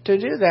to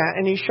do that.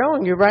 And he's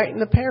showing you right in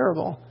the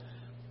parable.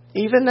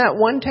 Even that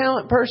 1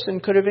 talent person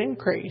could have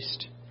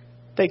increased.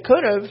 They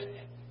could have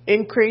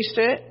increased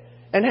it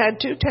and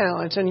had 2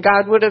 talents. And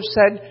God would have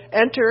said,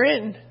 enter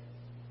in.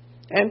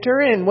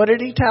 Enter in. What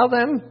did he tell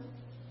them?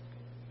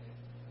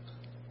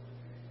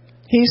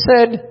 He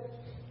said,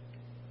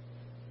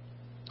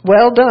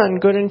 "Well done,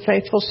 good and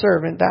faithful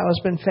servant. Thou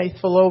hast been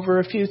faithful over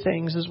a few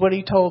things," is what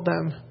he told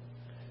them.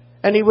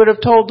 And he would have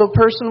told the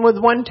person with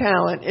 1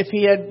 talent, if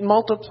he had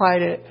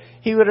multiplied it,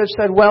 he would have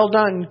said, "Well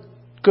done,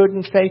 good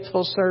and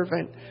faithful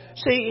servant."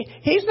 See,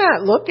 he's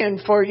not looking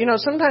for,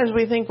 sometimes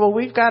we think, well,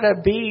 we've got to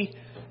be,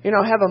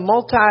 have a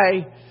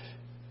multi-church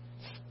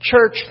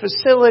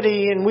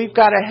facility, and we've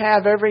got to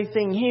have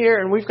everything here,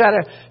 and we've got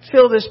to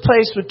fill this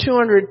place with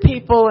 200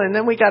 people, and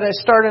then we got to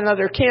start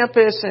another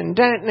campus in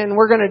Denton, and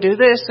we're going to do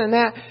this and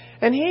that.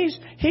 And he's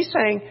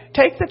saying,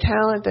 take the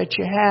talent that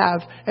you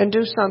have and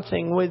do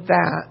something with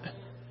that.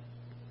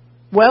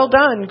 Well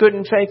done, good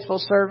and faithful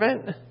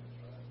servant.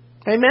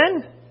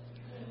 Amen?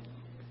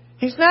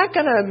 He's not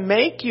going to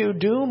make you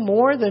do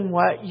more than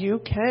what you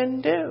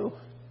can do.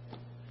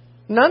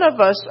 None of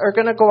us are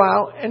going to go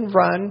out and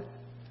run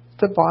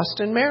the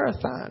Boston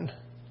Marathon.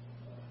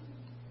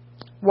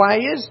 Why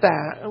is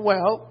that?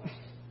 Well,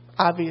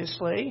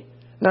 obviously,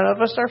 none of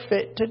us are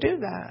fit to do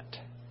that.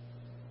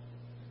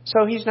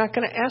 So he's not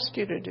going to ask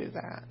you to do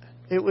that.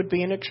 It would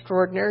be an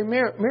extraordinary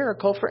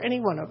miracle for any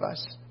one of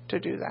us to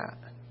do that.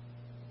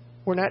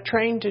 We're not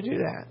trained to do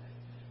that.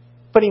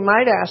 But he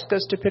might ask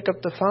us to pick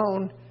up the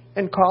phone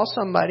and call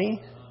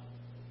somebody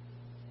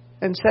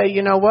and say,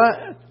 "You know what?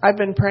 I've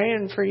been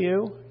praying for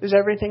you. Is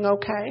everything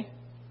okay?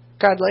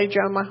 God laid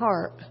you on my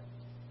heart."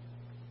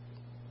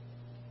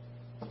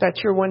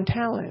 That's your 1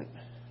 talent.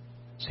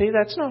 See,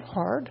 that's not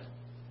hard.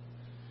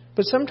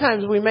 But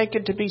sometimes we make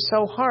it to be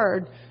so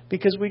hard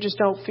because we just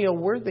don't feel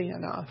worthy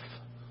enough.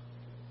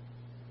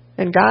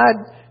 And God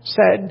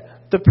said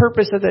the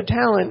purpose of the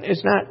talent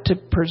is not to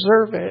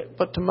preserve it,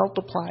 but to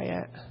multiply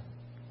it.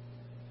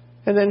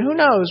 And then who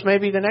knows,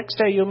 maybe the next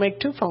day you'll make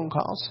 2 phone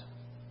calls.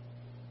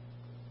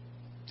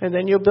 And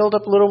then you'll build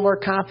up a little more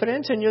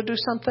confidence and you'll do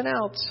something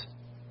else.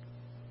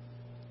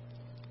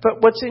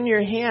 But what's in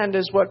your hand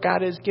is what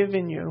God has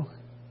given you.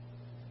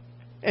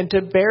 And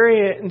to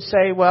bury it and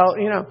say, well,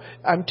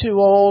 I'm too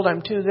old,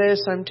 I'm too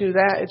this, I'm too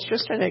that, it's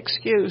just an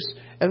excuse.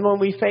 And when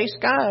we face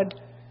God,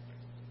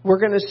 we're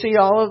going to see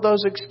all of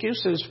those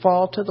excuses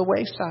fall to the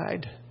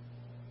wayside.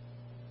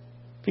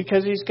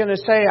 Because He's going to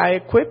say, I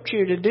equipped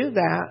you to do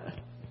that.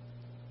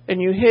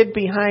 And you hid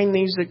behind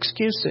these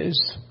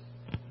excuses.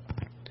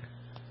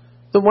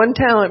 The 1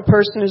 talent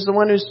person is the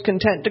one who's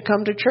content to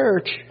come to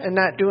church and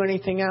not do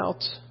anything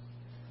else.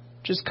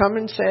 Just come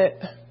and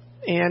sit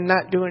and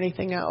not do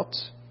anything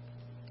else.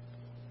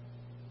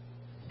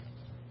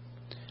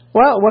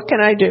 Well, what can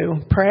I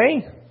do?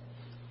 Pray?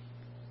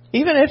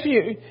 Even if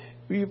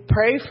you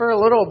pray for a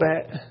little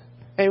bit.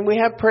 And we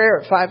have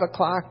prayer at 5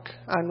 o'clock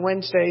on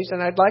Wednesdays,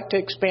 and I'd like to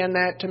expand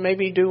that to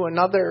maybe do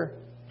another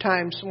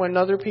times when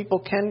other people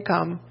can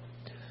come.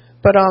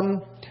 But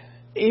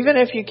even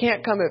if you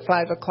can't come at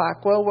 5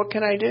 o'clock, well, what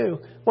can I do?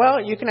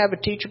 Well, you can have a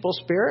teachable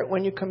spirit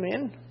when you come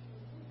in.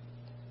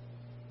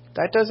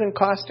 That doesn't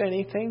cost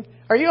anything.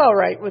 Are you all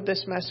right with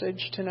this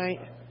message tonight?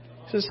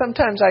 So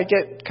sometimes I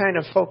get kind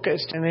of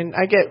focused and then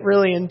I get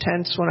really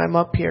intense when I'm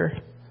up here.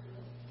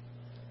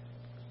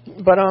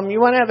 But you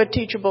want to have a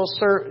teachable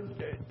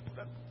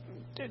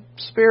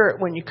spirit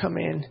when you come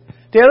in.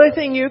 The other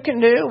thing you can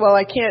do, well,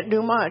 I can't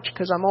do much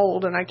because I'm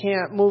old and I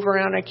can't move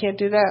around. I can't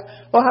do that.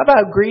 Well, how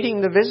about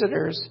greeting the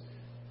visitors?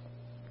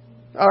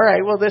 All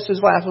right, well, this is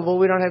laughable.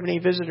 We don't have any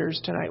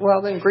visitors tonight.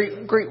 Well, then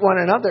greet one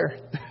another.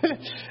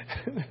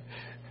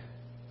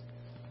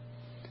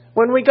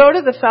 When we go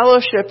to the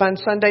fellowship on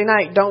Sunday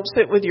night, don't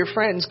sit with your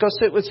friends. Go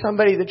sit with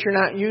somebody that you're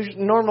not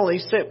normally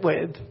sit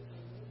with.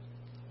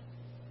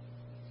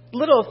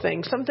 Little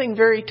things, something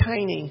very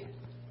tiny.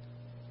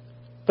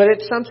 But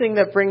it's something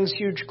that brings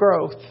huge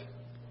growth.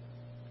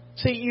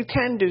 See, you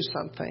can do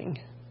something.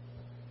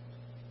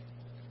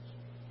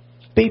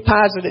 Be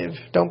positive.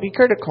 Don't be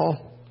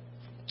critical.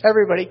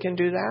 Everybody can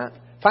do that.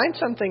 Find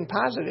something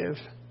positive.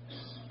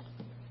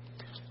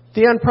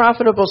 The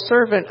unprofitable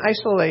servant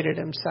isolated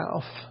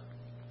himself.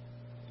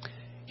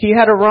 He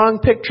had a wrong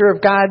picture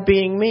of God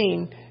being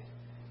mean.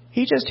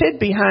 He just hid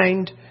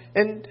behind.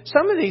 And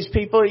some of these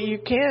people, you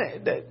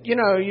can't,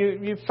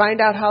 you find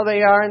out how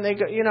they are and they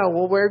go,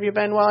 well, where have you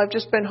been? Well, I've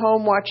just been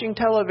home watching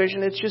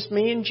television. It's just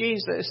me and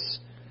Jesus.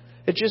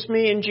 It's just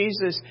me and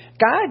Jesus.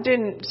 God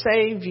didn't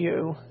save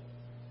you.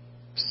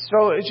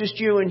 So it's just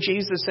you and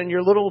Jesus and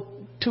your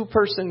little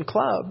 2-person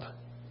club.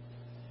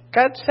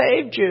 God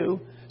saved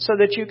you so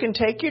that you can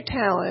take your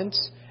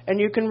talents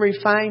and you can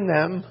refine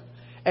them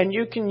and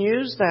you can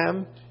use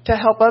them to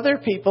help other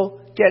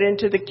people get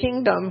into the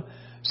kingdom,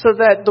 so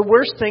that the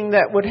worst thing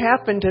that would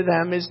happen to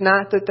them is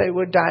not that they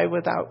would die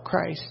without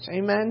Christ.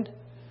 Amen?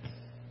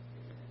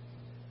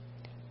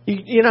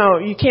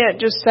 You can't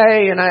just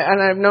say, and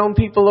I've known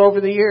people over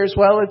the years,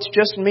 well, it's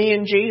just me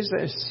and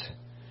Jesus.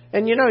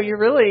 And you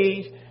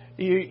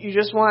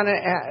just want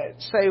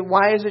to say,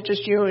 why is it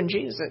just you and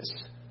Jesus?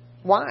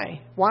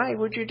 Why? Why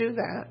would you do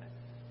that?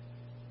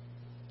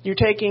 You're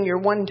taking your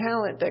 1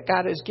 talent that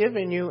God has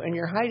given you and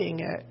you're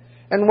hiding it.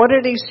 And what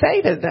did He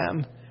say to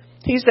them?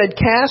 He said,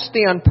 cast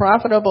the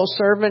unprofitable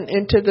servant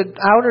into the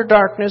outer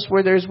darkness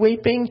where there's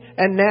weeping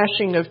and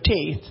gnashing of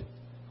teeth.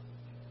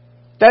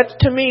 That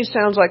to me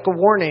sounds like a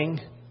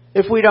warning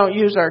if we don't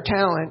use our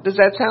talent. Does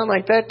that sound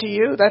like that to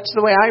you? That's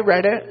the way I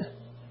read it.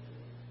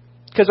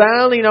 Because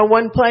I only know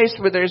one place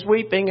where there's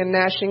weeping and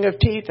gnashing of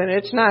teeth, and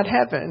it's not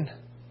heaven.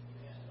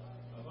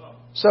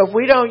 So if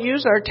we don't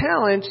use our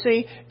talent,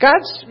 see,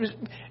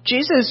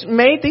 Jesus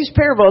made these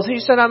parables. He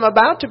said, I'm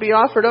about to be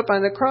offered up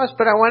on the cross,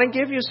 but I want to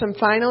give you some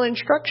final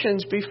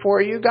instructions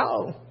before you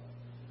go.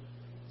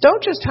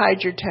 Don't just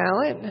hide your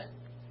talent.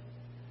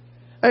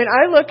 I mean,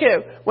 I look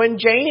at when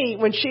Janie,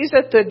 when she's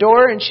at the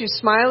door and she's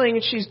smiling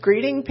and she's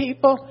greeting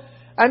people,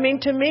 I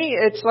mean, to me,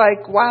 it's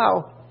like,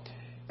 wow,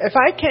 if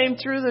I came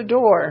through the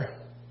door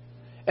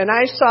and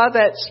I saw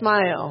that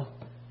smile,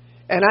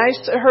 and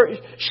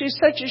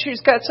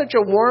she's got such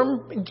a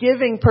warm,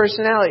 giving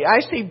personality. I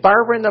see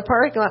Barbara in the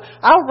parking lot.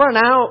 I'll run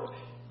out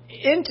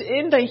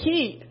in the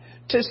heat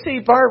to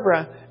see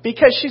Barbara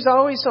because she's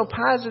always so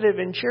positive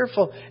and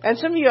cheerful. And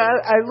some of you,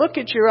 I look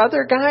at your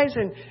other guys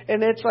and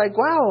it's like,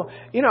 wow,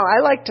 I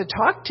like to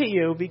talk to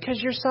you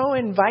because you're so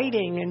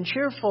inviting and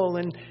cheerful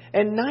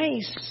and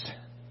nice.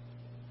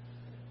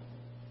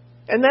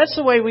 And that's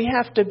the way we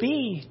have to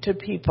be to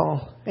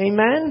people.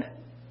 Amen?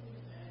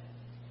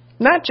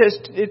 Not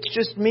just, it's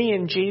just me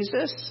and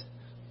Jesus.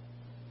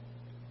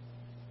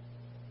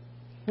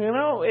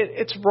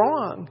 It's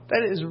wrong.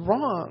 That is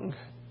wrong.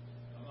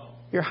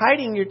 You're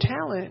hiding your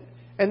talent.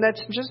 And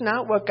that's just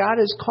not what God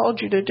has called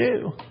you to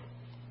do.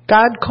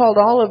 God called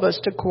all of us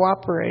to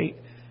cooperate.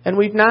 And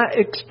we've not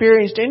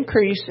experienced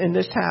increase in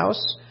this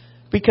house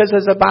because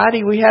as a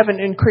body we haven't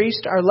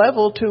increased our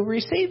level to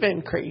receive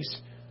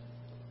increase.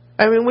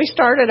 I mean, we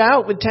started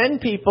out with 10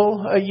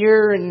 people a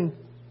year and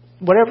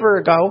whatever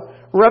ago.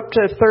 We're up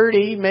to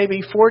 30,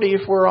 maybe 40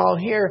 if we're all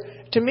here.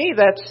 To me,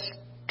 that's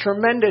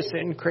tremendous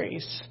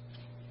increase.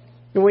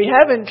 And we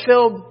haven't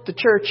filled the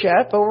church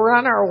yet, but we're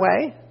on our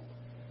way.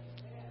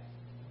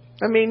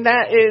 I mean,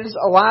 that is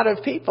a lot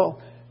of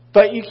people.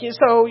 But you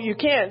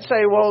can't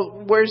say,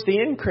 well, where's the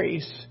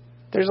increase?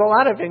 There's a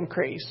lot of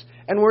increase.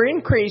 And we're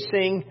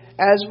increasing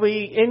as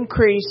we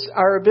increase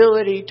our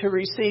ability to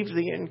receive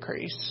the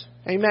increase.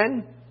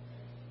 Amen?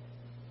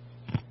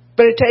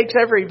 But it takes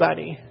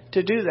everybody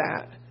to do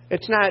that.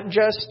 It's not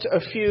just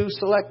a few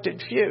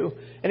selected few.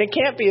 And it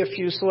can't be a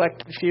few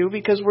selected few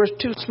because we're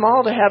too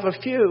small to have a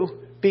few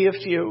be a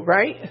few,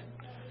 right?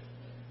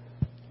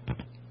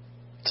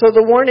 So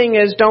the warning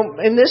is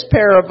in this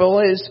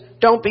parable is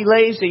don't be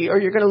lazy or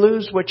you're going to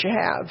lose what you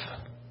have.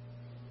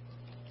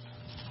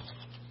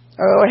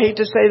 Oh, I hate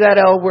to say that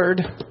L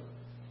word.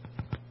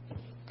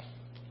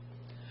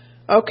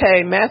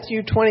 Okay,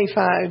 Matthew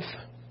 25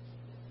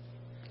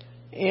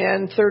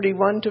 and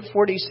 31 to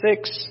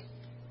 46.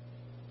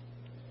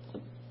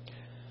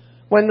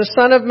 When the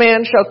Son of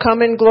Man shall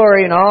come in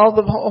glory and all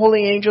the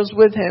holy angels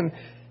with him,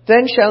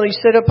 then shall he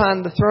sit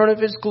upon the throne of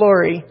his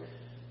glory.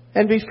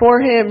 And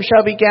before him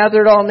shall be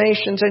gathered all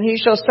nations, and he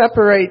shall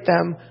separate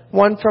them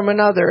one from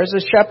another, as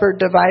a shepherd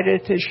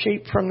divideth his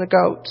sheep from the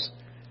goats.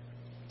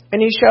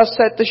 And he shall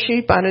set the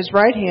sheep on his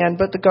right hand,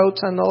 but the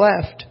goats on the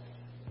left.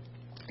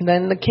 And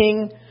then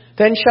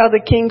shall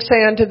the king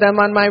say unto them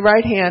on my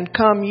right hand,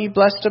 Come, ye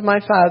blessed of my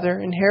Father,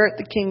 inherit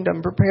the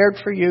kingdom prepared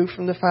for you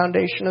from the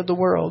foundation of the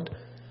world.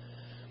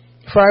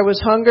 For I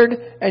was hungered,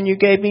 and you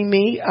gave me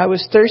meat. I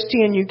was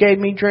thirsty, and you gave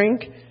me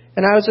drink.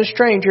 And I was a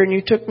stranger, and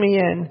you took me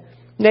in.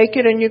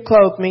 Naked, and you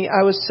clothed me.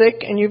 I was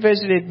sick, and you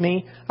visited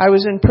me. I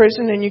was in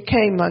prison, and you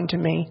came unto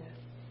me.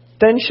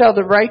 Then shall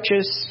the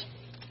righteous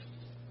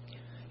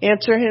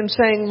answer him,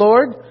 saying,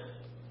 Lord,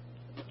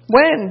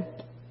 when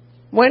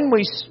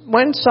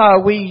saw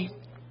we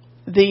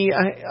thee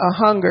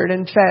hungered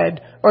and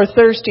fed, or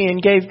thirsty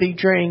and gave thee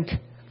drink?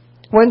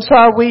 When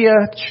saw we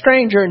a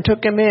stranger and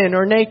took him in,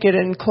 or naked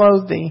and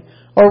clothed thee?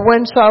 Or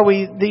when saw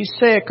we thee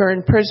sick or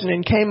in prison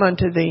and came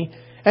unto thee?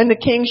 And the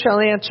king shall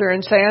answer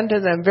and say unto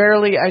them,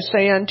 Verily I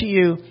say unto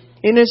you,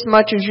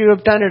 inasmuch as you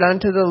have done it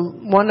unto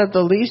one of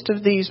the least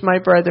of these my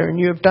brethren,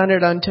 you have done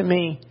it unto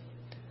me.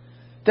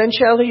 Then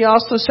shall he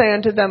also say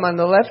unto them on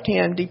the left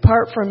hand,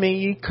 Depart from me,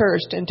 ye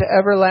cursed, into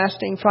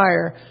everlasting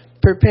fire,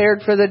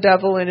 prepared for the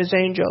devil and his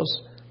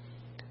angels.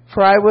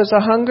 For I was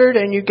hungered,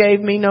 and you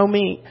gave me no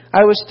meat.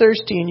 I was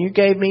thirsty, and you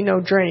gave me no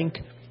drink.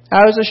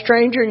 I was a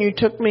stranger, and you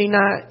took me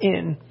not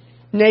in.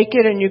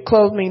 Naked, and you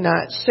clothed me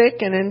not.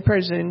 Sick, and in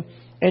prison,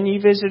 and ye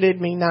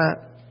visited me not.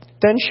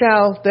 Then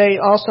shall they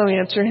also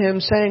answer him,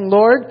 saying,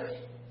 Lord,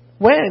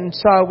 when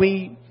saw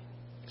we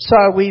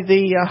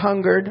thee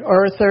hungered,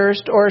 or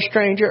athirst, or a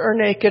stranger, or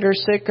naked, or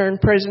sick, or in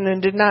prison,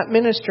 and did not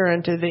minister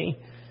unto thee?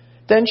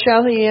 Then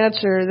shall he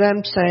answer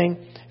them,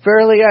 saying,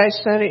 Verily I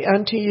say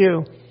unto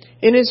you,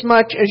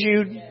 inasmuch as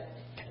you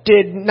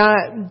did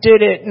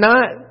it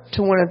not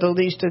to one of the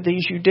least of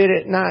these, you did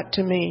it not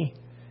to me.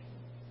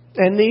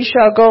 And these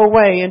shall go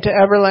away into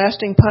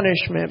everlasting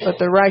punishment, but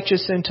the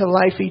righteous into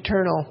life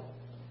eternal.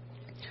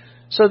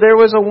 So there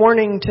was a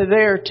warning to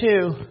there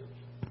too.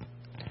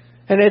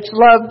 And it's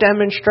love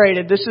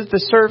demonstrated. This is the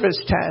service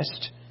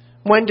test.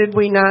 When did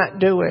we not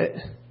do it?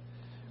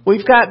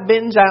 We've got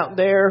bins out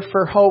there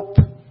for hope.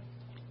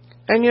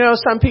 And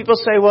some people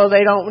say, well,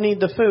 they don't need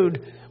the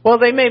food. Well,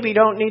 they maybe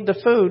don't need the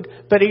food,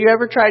 but have you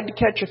ever tried to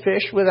catch a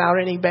fish without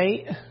any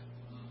bait?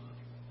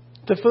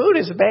 The food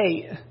is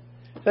bait.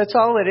 That's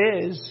all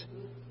it is.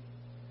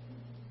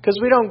 Because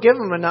we don't give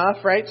them enough,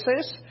 right,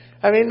 sis?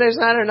 I mean, there's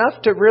not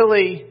enough to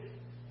really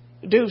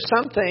do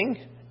something,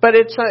 but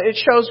it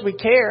shows we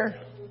care.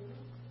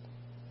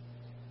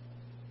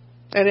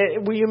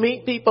 And you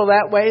meet people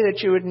that way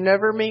that you would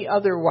never meet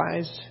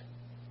otherwise.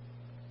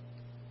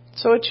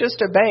 So it's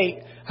just a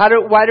bait.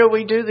 Why do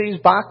we do these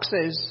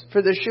boxes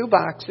for the shoe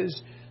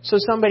boxes? So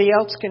somebody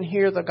else can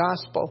hear the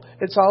gospel.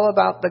 It's all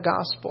about the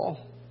gospel.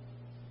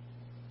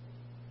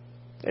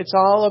 It's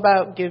all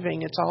about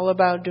giving. It's all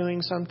about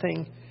doing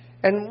something.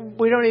 And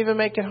we don't even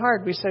make it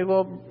hard. We say,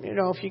 well,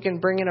 if you can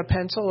bring in a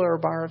pencil or a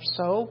bar of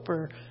soap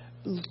or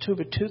a tube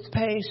of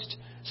toothpaste,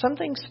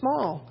 something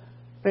small.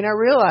 I mean, I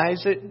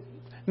realize that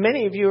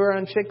many of you are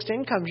on fixed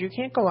incomes. You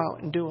can't go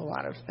out and do a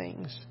lot of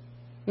things.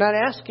 Not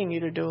asking you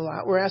to do a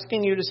lot. We're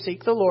asking you to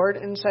seek the Lord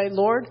and say,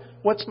 Lord,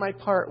 what's my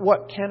part?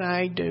 What can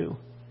I do?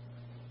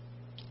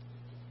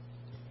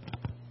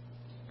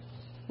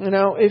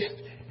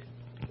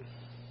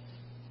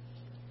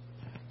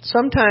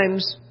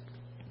 Sometimes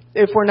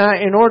if we're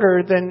not in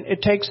order, then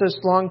it takes us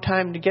a long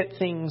time to get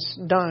things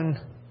done.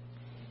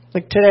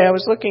 Like today, I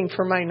was looking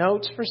for my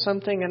notes for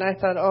something, and I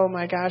thought, oh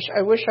my gosh,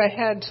 I wish I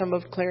had some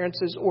of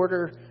Clarence's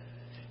order.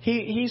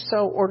 He's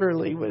so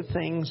orderly with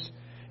things.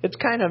 It's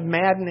kind of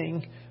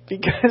maddening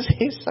because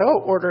he's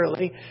so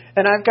orderly.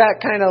 And I've got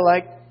kind of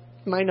like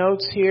my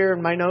notes here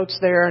and my notes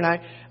there. And I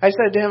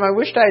said to him, I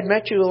wished I had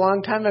met you a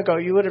long time ago.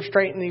 You would have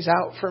straightened these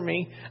out for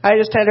me. I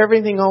just had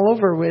everything all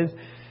over with.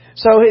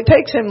 So it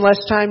takes him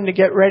less time to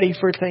get ready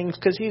for things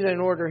because he's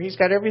in order. He's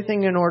got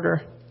everything in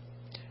order.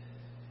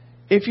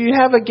 If you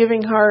have a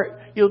giving heart,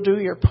 you'll do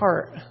your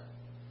part.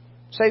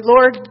 Say,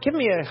 Lord, give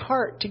me a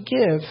heart to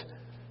give.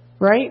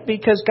 Right?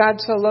 Because God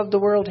so loved the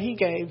world, He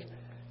gave.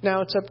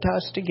 Now it's up to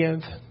us to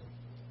give.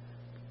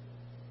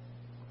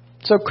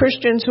 So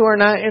Christians who are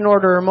not in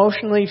order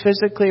emotionally,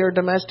 physically, or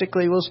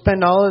domestically will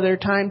spend all of their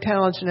time,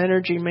 talents, and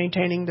energy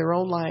maintaining their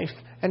own life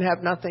and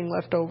have nothing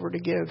left over to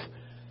give.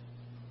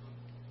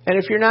 And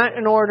if you're not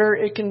in order,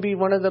 it can be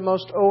one of the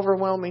most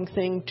overwhelming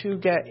things to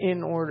get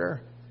in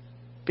order.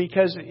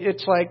 Because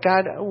it's like,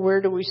 God,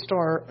 where do we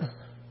start?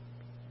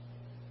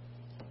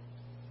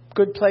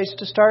 Good place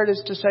to start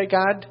is to say,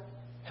 God,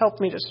 help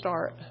me to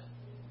start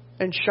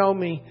and show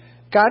me.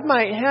 God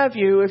might have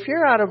you, if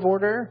you're out of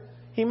order,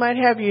 He might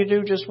have you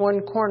do just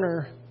one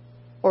corner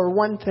or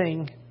one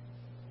thing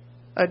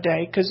a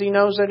day because He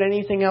knows that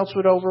anything else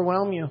would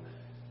overwhelm you.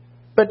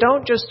 But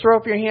don't just throw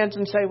up your hands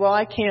and say, well,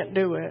 I can't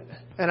do it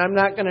and I'm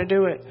not going to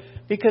do it.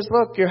 Because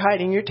look, you're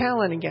hiding your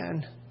talent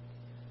again.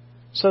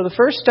 So the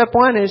first step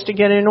one is to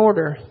get in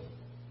order.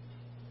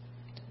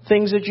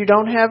 Things that you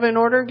don't have in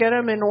order, get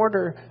them in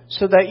order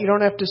so that you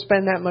don't have to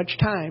spend that much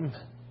time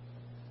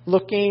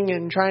looking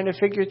and trying to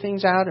figure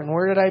things out and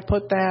where did I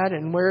put that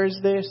and where is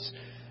this.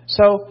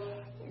 So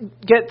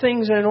get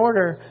things in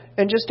order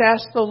and just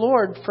ask the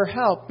Lord for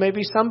help.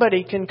 Maybe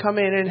somebody can come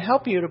in and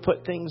help you to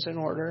put things in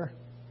order.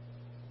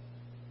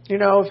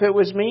 If it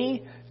was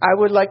me, I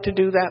would like to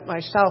do that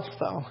myself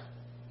though.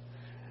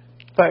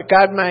 But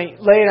God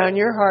might lay it on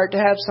your heart to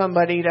have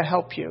somebody to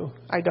help you.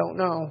 I don't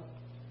know.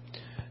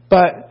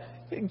 But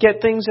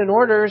get things in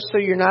order so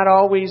you're not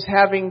always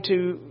having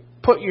to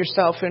put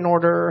yourself in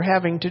order or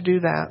having to do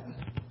that.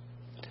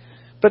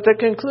 But the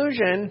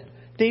conclusion,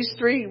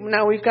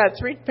 now we've got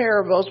 3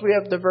 parables. We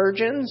have the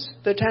virgins,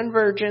 the 10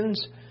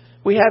 virgins,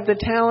 we have the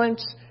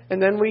talents,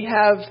 and then we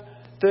have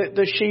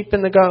the sheep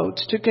and the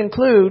goats. To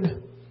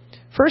conclude,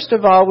 first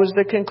of all,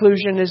 the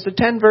conclusion is the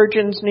 10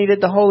 virgins needed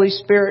the Holy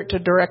Spirit to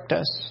direct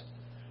us.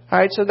 All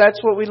right, so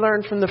that's what we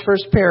learned from the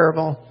first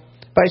parable.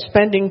 By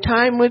spending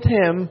time with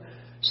Him,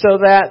 so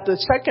that the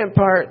second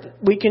part,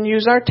 we can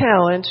use our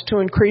talents to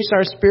increase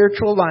our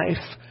spiritual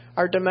life,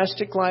 our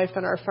domestic life,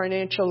 and our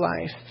financial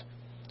life.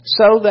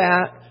 So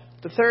that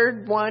the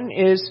third one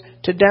is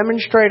to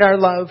demonstrate our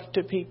love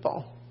to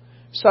people.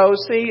 So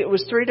see, it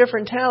was 3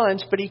 different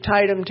talents, but He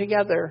tied them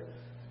together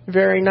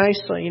very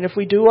nicely. And if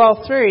we do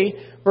all 3,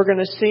 we're going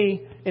to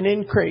see an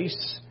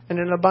increase and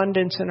an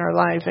abundance in our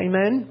life.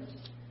 Amen?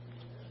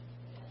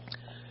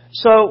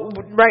 So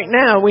right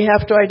now we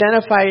have to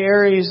identify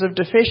areas of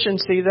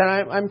deficiency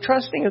that I'm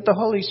trusting that the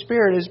Holy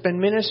Spirit has been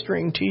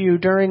ministering to you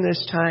during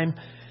this time.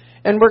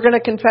 And we're going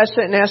to confess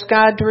it and ask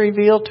God to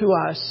reveal to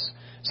us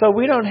so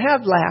we don't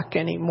have lack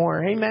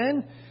anymore.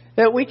 Amen?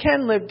 That we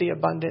can live the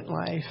abundant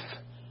life.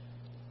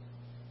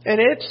 And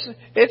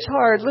it's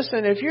hard.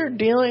 Listen, if you're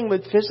dealing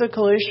with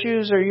physical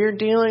issues or you're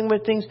dealing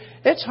with things,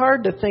 it's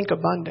hard to think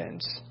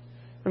abundance.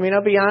 I mean,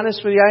 I'll be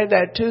honest with you, I had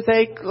that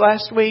toothache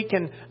last week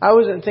and I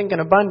wasn't thinking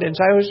abundance.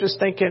 I was just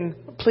thinking,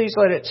 please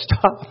let it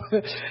stop.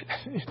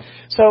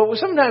 So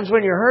sometimes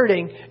when you're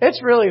hurting, it's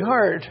really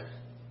hard.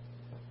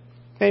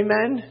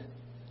 Amen?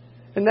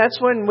 And that's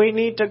when we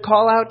need to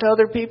call out to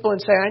other people and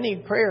say, I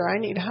need prayer, I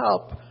need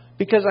help.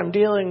 because I'm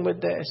dealing with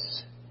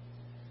this.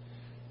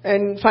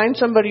 And find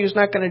somebody who's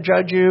not going to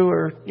judge you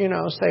or,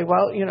 say,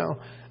 well,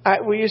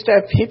 we used to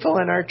have people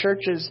in our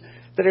churches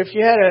that if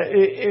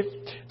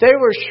they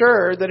were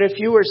sure that if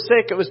you were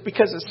sick, it was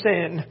because of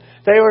sin.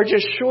 They were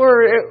just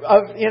sure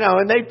of,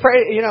 and they pray,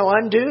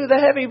 undo the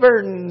heavy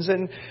burdens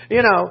and,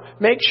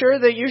 make sure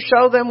that you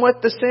show them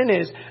what the sin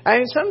is. I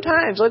mean,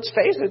 sometimes, let's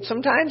face it,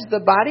 sometimes the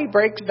body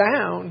breaks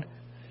down.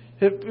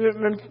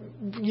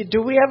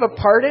 Do we have a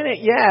part in it?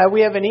 Yeah,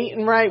 we haven't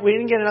eaten right. We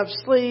didn't get enough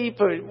sleep.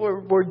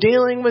 We're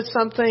dealing with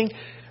something.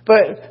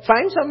 But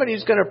find somebody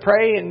who's going to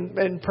pray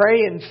and pray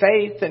in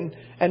faith and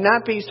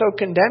not be so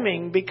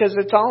condemning, because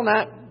it's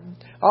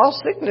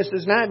all sickness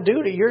is not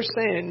due to your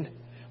sin.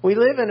 We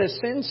live in a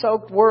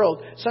sin-soaked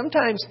world.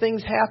 Sometimes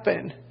things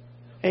happen.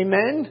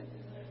 Amen?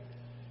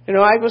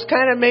 I was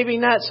kind of maybe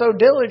not so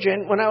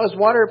diligent when I was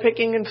water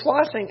picking and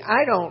flossing.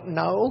 I don't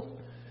know.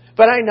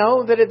 But I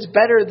know that it's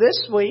better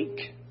this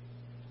week.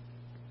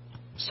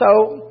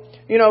 So,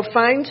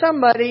 find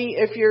somebody,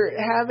 if you're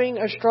having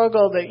a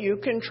struggle, that you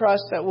can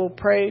trust that will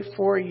pray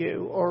for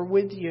you or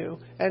with you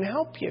and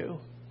help you.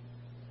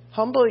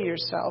 Humble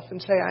yourself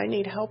and say, I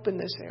need help in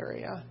this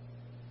area.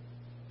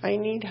 I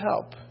need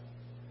help.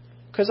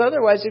 Because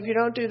otherwise, if you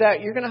don't do that,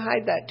 you're going to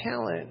hide that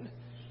talent.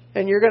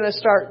 And you're going to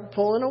start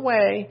pulling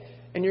away.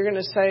 And you're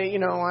going to say,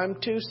 I'm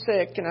too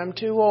sick and I'm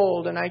too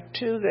old and I'm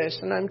too this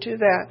and I'm too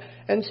that.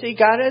 And see,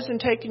 God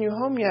hasn't taken you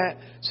home yet,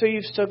 so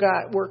you've still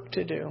got work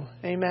to do.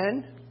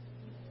 Amen?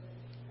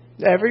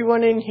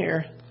 Everyone in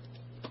here.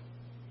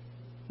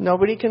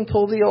 Nobody can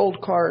pull the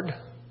old card.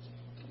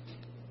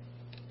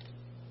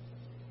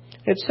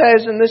 It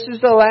says, and this is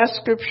the last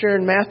scripture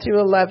in Matthew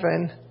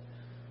 11,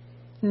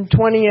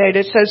 28.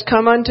 It says,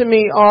 come unto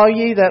me, all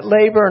ye that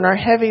labor and are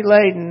heavy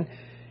laden,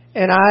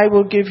 and I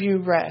will give you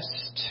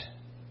rest.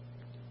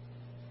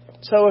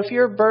 So if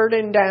you're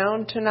burdened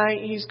down tonight,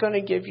 He's going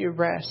to give you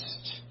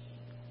rest.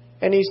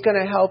 And He's going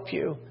to help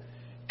you.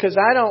 Because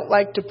I don't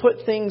like to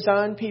put things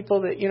on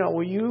people that,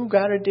 you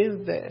got to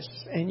do this,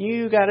 and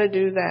you got to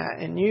do that,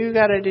 and you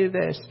got to do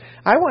this.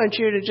 I want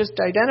you to just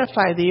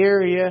identify the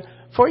area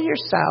for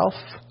yourself,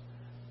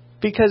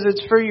 because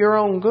it's for your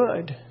own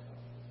good.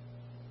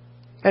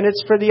 And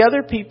it's for the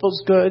other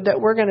people's good that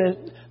we're going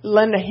to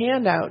lend a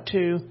hand out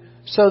to,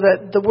 so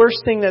that the worst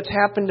thing that's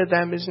happened to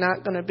them is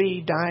not going to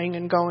be dying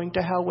and going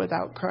to hell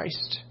without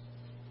Christ.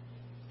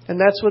 And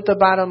that's what the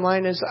bottom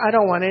line is. I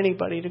don't want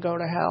anybody to go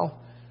to hell.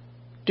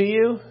 Do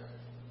you?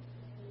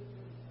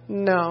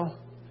 No.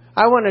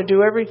 I want to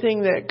do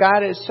everything that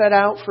God has set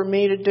out for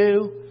me to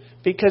do,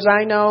 because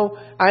I know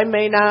I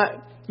may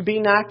not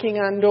be knocking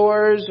on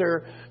doors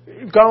or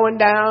going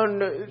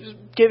down,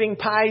 giving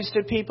pies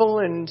to people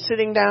and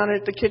sitting down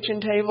at the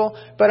kitchen table,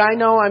 but I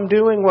know I'm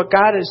doing what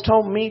God has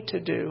told me to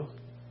do.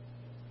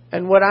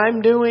 And what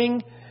I'm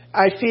doing,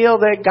 I feel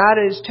that God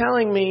is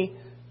telling me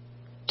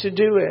to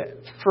do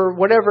it for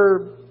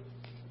whatever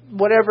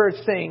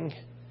thing.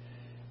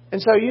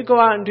 And so you go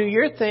out and do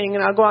your thing,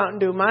 and I'll go out and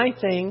do my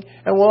thing,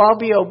 and we'll all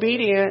be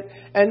obedient.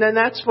 And then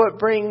that's what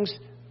brings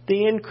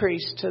the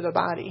increase to the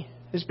body,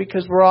 is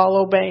because we're all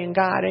obeying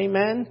God.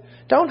 Amen?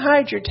 Don't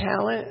hide your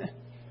talent.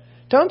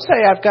 Don't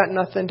say, I've got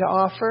nothing to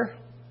offer.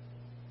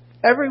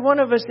 Every one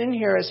of us in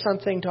here has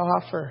something to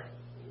offer.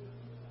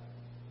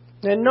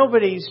 And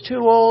nobody's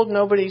too old,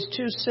 nobody's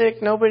too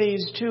sick,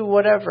 nobody's too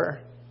whatever.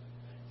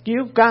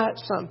 You've got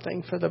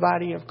something for the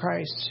body of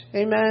Christ.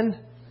 Amen?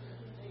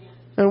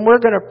 And we're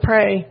going to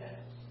pray.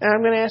 And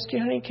I'm going to ask you,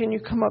 honey, can you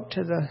come up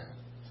to the...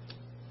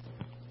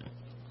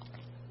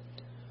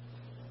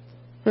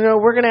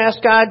 we're going to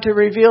ask God to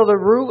reveal the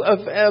root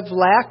of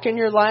lack in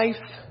your life.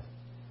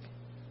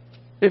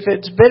 If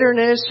it's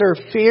bitterness or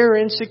fear,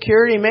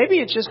 insecurity, maybe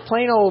it's just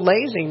plain old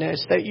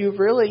laziness that you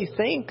really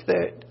think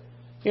that,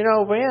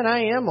 man,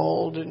 I am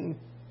old. And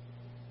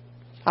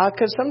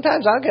because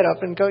sometimes I'll get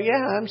up and go,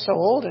 yeah, I'm so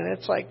old. And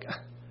it's like,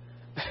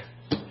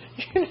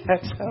 you're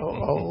not so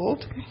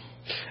old.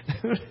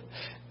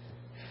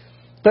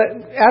 But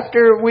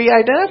after we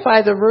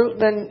identify the root,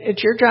 then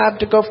it's your job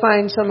to go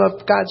find some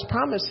of God's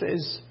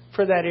promises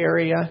for that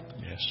area.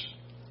 Yes.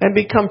 And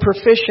become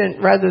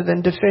proficient rather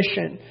than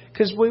deficient.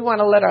 Because we want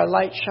to let our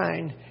light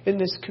shine in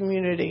this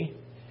community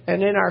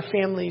and in our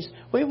families.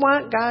 We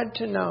want God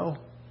to know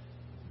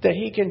that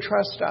He can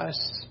trust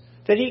us,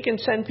 that He can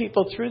send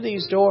people through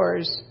these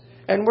doors,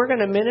 and we're going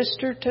to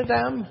minister to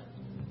them.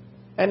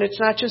 And it's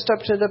not just up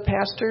to the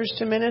pastors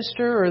to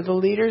minister or the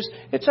leaders.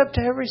 It's up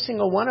to every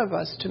single one of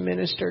us to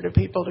minister to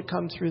people to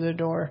come through the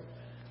door.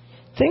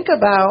 Think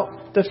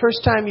about the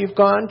first time you've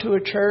gone to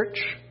a church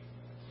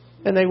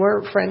and they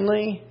weren't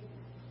friendly.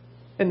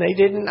 And they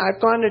didn't. I've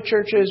gone to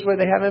churches where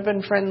they haven't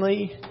been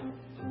friendly.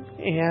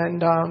 And,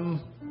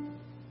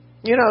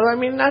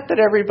 not that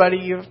everybody,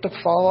 you have to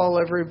follow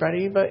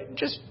everybody, but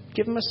just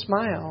give them a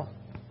smile.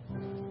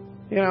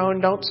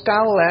 And don't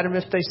scowl at them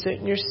if they sit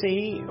in your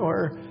seat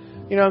or,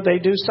 they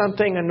do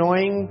something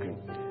annoying.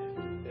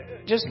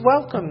 Just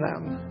welcome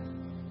them.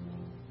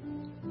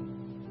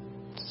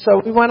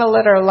 So we want to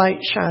let our light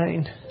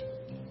shine.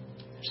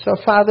 So,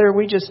 Father,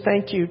 we just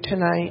thank you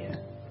tonight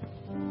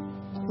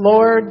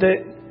Lord,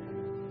 that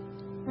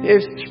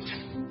if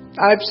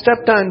I've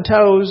stepped on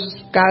toes,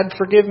 God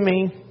forgive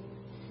me,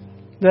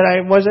 that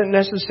I wasn't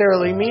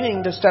necessarily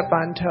meaning to step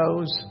on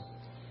toes.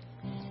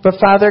 But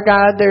Father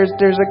God, there's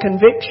a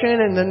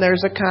conviction and then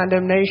there's a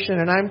condemnation.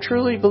 And I'm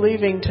truly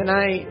believing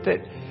tonight that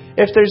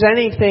if there's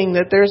anything,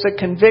 that there's a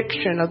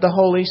conviction of the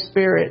Holy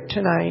Spirit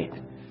tonight.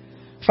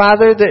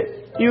 Father,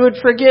 that you would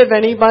forgive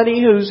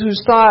anybody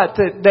who's thought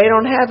that they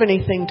don't have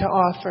anything to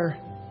offer.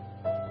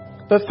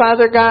 But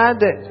Father God,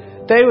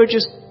 that they would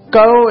just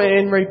go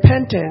in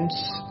repentance.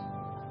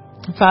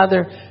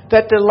 Father,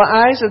 that the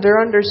eyes of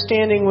their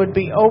understanding would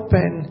be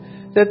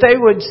open, that they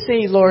would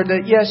see, Lord,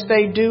 that yes,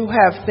 they do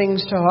have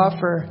things to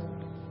offer.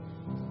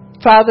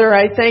 Father,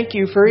 I thank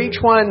you for each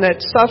one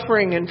that's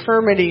suffering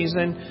infirmities,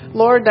 and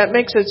Lord, that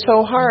makes it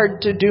so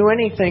hard to do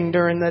anything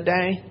during the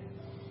day.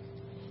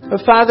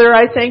 But Father,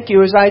 I thank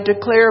you as I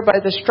declare by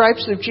the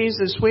stripes of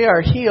Jesus, we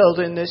are healed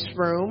in this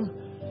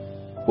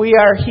room. We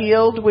are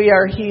healed. We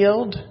are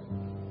healed.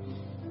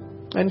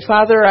 And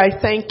Father, I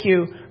thank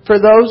you for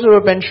those who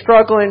have been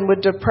struggling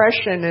with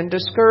depression and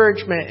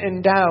discouragement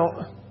and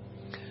doubt.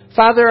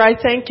 Father, I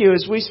thank you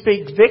as we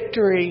speak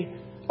victory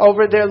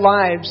over their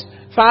lives.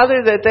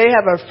 Father, that they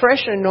have a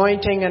fresh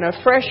anointing and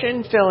a fresh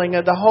infilling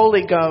of the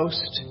Holy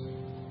Ghost.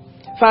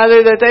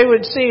 Father, that they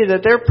would see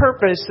that their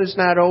purpose is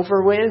not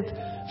over with.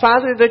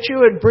 Father, that you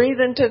would breathe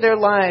into their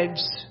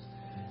lives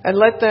and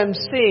let them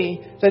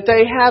see that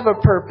they have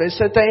a purpose,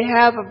 that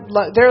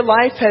their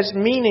life has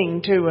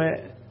meaning to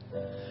it.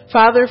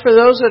 Father, for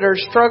those that are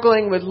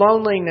struggling with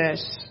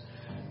loneliness,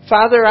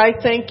 Father, I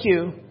thank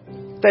you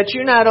that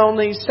you not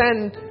only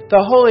send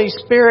the Holy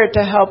Spirit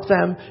to help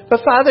them,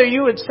 but Father,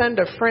 you would send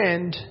a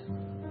friend.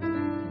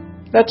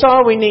 That's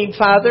all we need,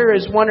 Father,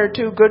 is one or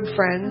two good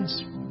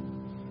friends.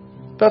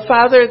 But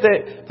Father,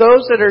 that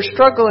those that are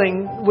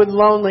struggling with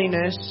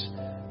loneliness,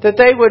 that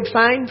they would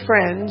find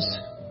friends.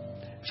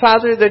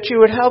 Father, that you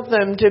would help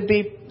them to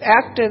be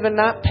active and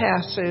not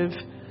passive.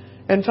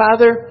 And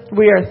Father,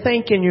 we are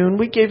thanking you and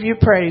we give you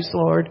praise,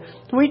 Lord.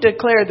 We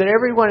declare that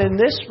everyone in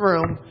this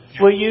room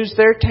will use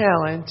their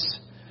talents.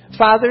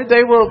 Father,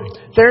 they're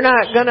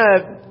not going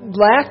to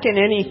lack in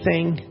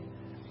anything.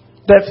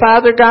 That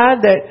Father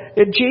God,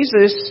 that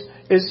Jesus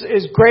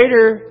is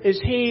greater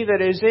is He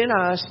that is in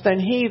us than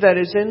he that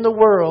is in the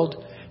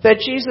world. That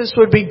Jesus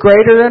would be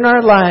greater in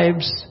our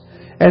lives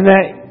and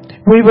that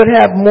we would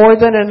have more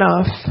than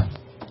enough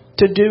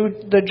to do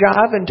the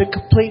job and to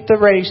complete the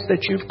race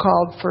that you've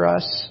called for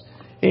us.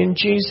 In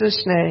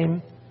Jesus'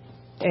 name,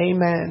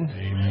 amen.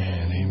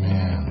 Amen,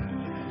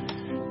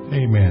 amen,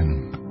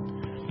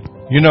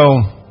 amen. You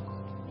know,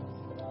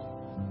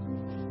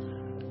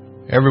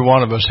 every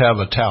one of us have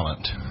a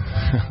talent.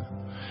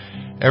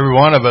 Every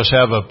one of us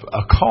have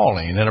a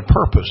calling and a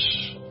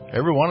purpose.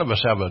 Every one of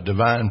us have a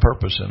divine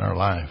purpose in our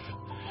life.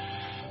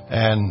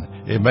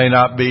 And it may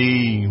not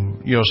be,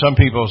 you know,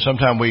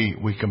 sometimes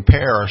we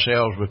compare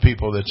ourselves with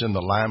people that's in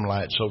the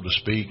limelight, so to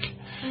speak.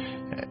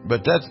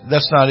 But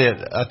that's not it.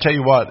 I tell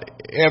you what,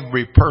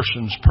 every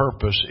person's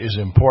purpose is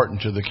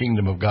important to the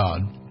kingdom of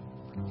God.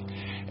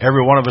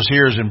 Every one of us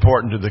here is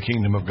important to the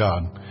kingdom of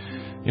God.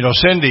 You know,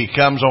 Cindy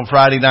comes on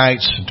Friday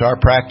nights to our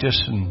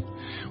practice, and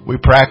we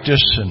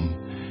practice,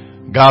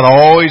 and God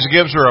always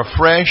gives her a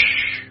fresh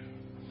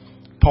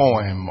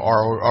poem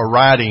or a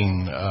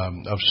writing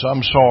of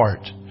some sort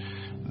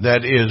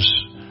that is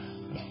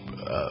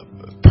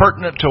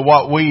pertinent to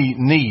what we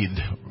need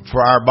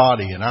for our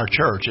body and our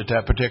church at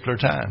that particular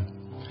time.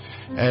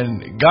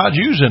 And God's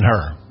using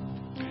her.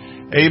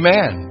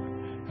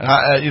 Amen.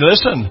 And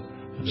listen,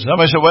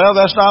 somebody said, well,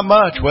 that's not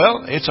much.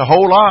 Well, it's a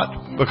whole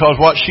lot, because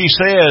what she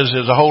says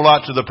is a whole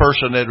lot to the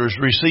person that was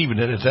receiving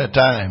it at that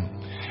time.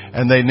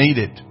 And they need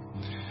it.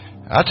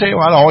 I tell you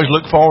what, I always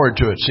look forward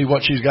to it. See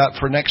what she's got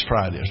for next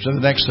Friday. So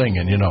the next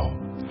singing, you know.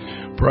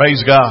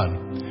 Praise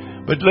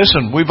God. But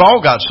listen, we've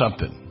all got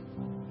something.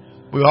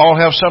 We all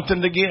have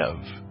something to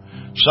give.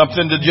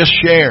 Something to just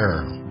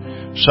share.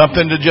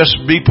 Something to just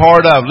be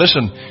part of.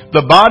 Listen,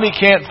 the body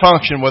can't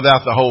function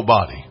without the whole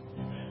body.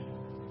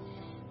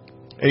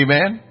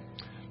 Amen?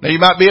 Now you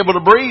might be able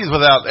to breathe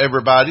without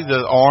everybody,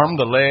 the arm,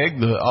 the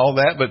leg, all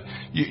that, but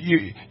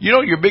you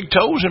know your big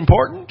toe is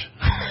important.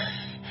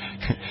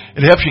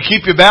 It helps you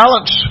keep your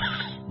balance.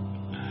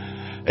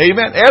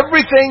 Amen.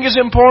 Everything is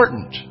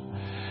important.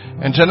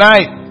 And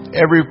tonight,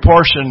 every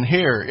person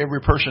here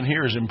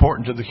is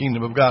important to the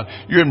kingdom of God.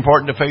 You're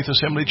important to Faith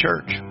Assembly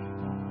Church.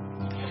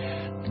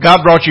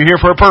 God brought you here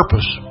for a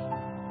purpose.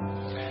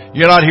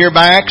 You're not here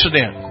by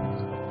accident.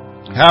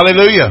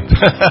 Hallelujah.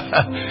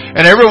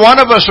 And every one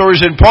of us are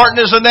as important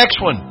as the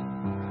next one.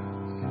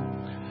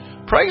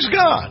 Praise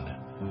God.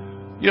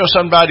 You know,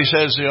 somebody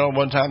says, you know,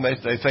 one time they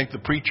think the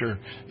preacher,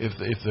 if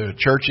the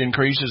church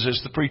increases,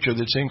 it's the preacher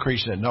that's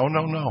increasing it. No.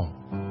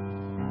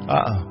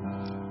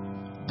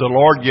 The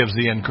Lord gives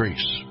the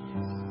increase.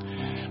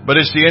 But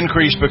it's the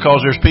increase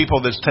because there's people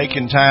that's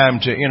taking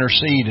time to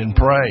intercede and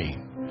pray.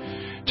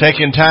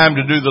 taking time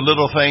to do the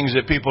little things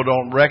that people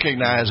don't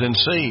recognize and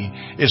see.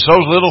 It's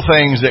those little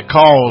things that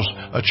cause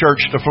a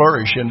church to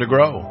flourish and to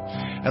grow.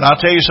 And I'll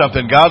tell you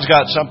something, God's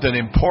got something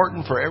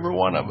important for every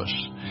one of us.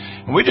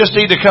 And we just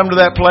need to come to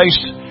that place.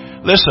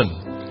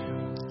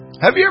 Listen,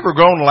 have you ever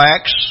grown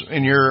lax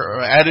in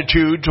your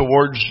attitude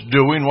towards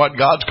doing what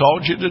God's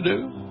called you to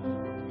do?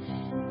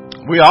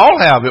 We all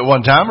have at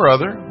one time or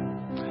other.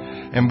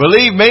 And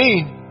believe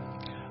me,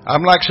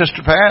 I'm like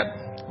Sister Pat.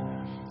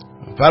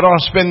 If I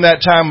don't spend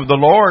that time with the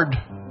Lord,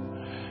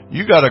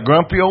 you got a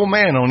grumpy old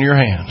man on your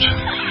hands.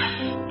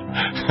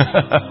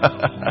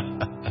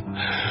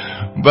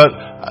 But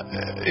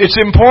it's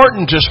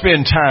important to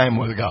spend time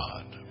with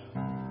God.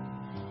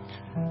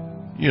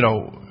 You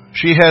know,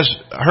 she has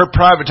her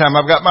private time.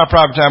 I've got my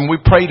private time. We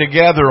pray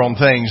together on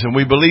things and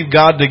we believe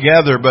God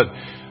together, but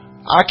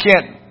I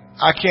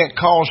can't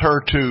cause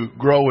her to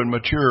grow and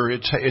mature.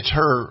 It's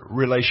her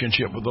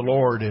relationship with the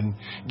Lord and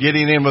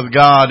getting in with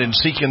God and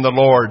seeking the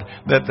Lord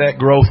that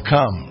growth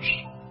comes.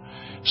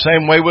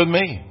 Same way with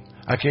me.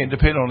 I can't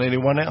depend on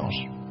anyone else.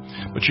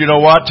 But you know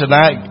what?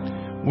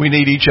 Tonight, we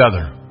need each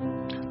other.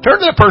 Turn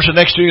to that person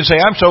next to you and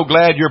say, I'm so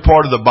glad you're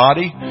part of the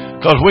body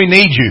because we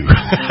need you.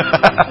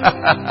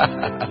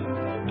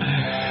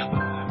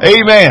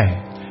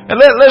 Amen. And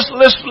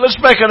let's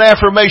make an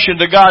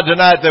affirmation to God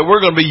tonight that we're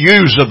going to be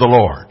used of the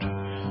Lord.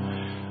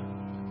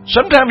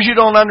 Sometimes you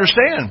don't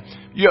understand.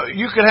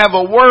 You can have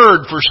a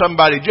word for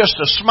somebody, just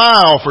a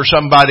smile for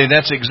somebody.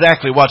 That's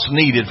exactly what's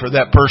needed for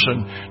that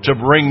person to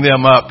bring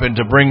them up and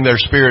to bring their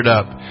spirit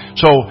up.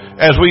 So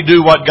as we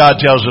do what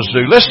God tells us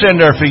to do, let's stand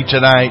to our feet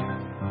tonight.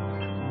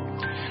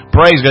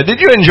 Praise God. Did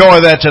you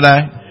enjoy that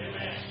tonight?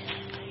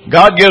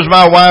 God gives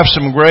my wife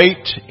some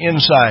great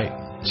insight,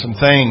 some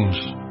things.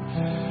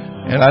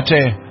 And I tell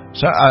you,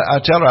 so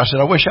I tell her, I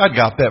said, I wish I'd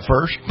got that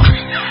first.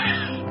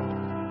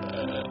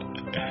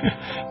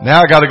 Now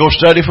I got to go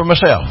study for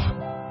myself.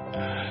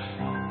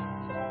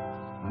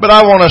 But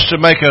I want us to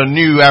make a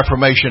new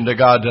affirmation to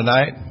God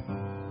tonight.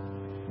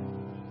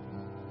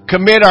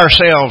 Commit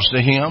ourselves to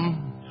Him.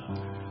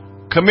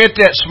 Commit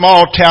that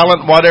small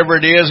talent, whatever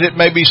it is. It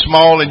may be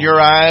small in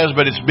your eyes,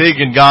 but it's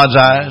big in God's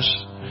eyes.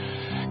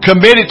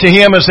 Commit it to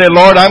Him and say,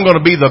 Lord, I'm going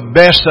to be the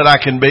best that I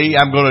can be.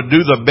 I'm going to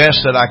do the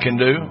best that I can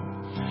do.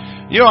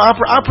 You know, I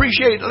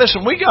appreciate,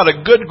 listen, we got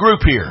a good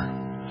group here.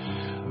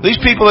 These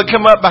people that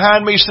come up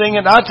behind me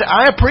singing,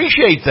 I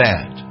appreciate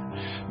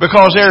that.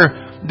 Because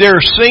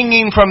they're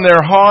singing from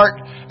their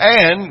heart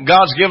and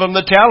God's given them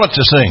the talent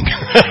to sing.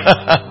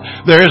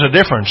 There is a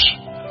difference.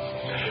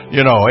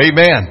 You know,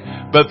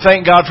 amen. But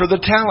thank God for the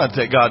talent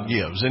that God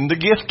gives and the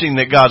gifting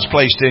that God's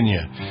placed in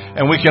you.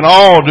 And we can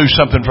all do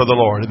something for the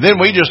Lord. And then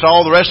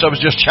all the rest of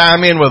us just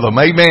chime in with them.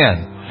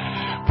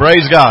 Amen.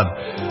 Praise God.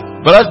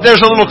 But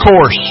there's a little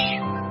course.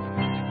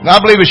 And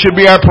I believe it should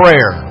be our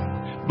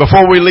prayer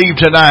before we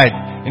leave tonight.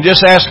 And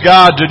just ask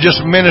God to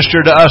just minister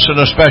to us in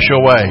a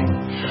special way.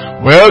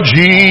 Well,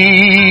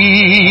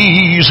 Jesus,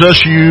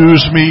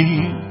 use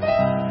me.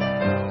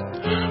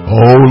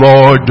 Oh,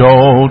 Lord,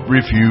 don't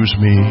refuse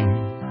me.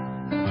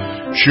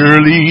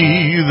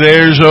 Surely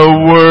there's a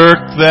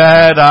work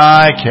that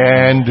I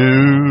can do.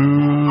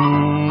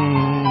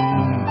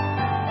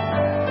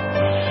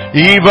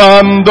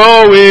 Even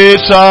though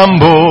it's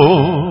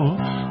humble,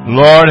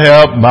 Lord,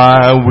 help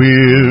my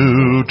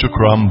will to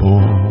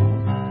crumble.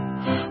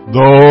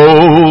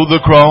 Though the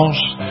cross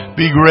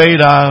be great,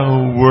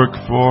 I'll work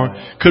for.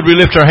 Could we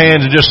lift our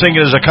hands and just sing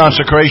it as a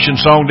consecration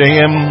song to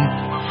Him?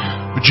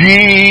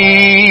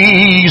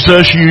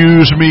 Jesus,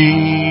 use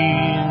me.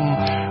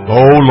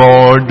 Oh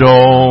Lord,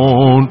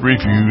 don't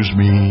refuse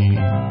me.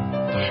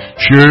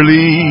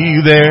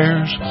 Surely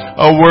there's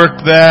a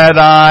work that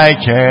I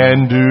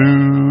can do.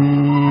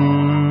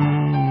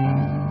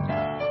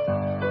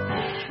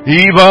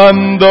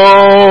 Even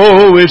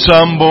though it's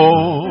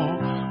humble,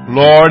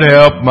 Lord,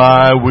 help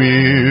my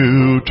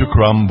will to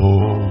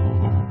crumble.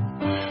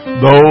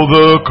 Though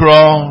the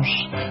cross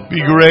be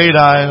great,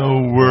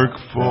 I'll work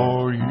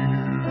for you.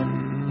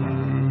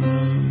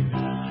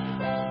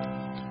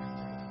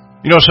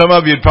 You know, some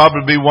of you would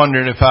probably be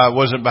wondering if I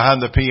wasn't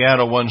behind the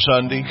piano one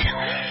Sunday.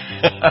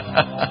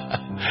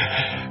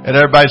 And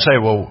everybody'd say,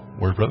 well,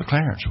 where's Brother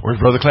Clarence? Where's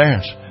Brother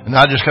Clarence? And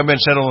I'd just come in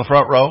and sit on the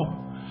front row.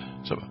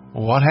 So,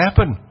 well, what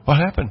happened? What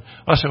happened?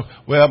 I said,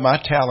 well, my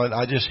talent,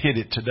 I just hid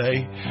it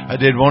today. I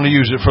did want to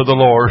use it for the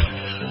Lord.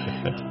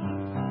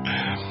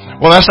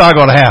 Well, that's not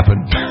going to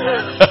happen.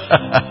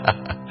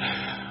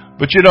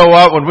 But you know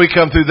what? When we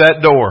come through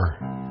that door,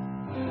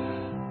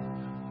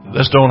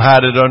 let's don't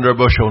hide it under a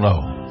bushel,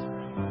 no.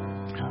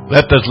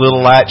 Let this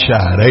little light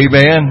shine.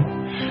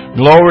 Amen.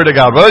 Glory to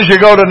God. Well, as you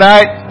go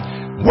tonight,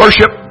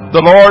 worship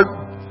the Lord.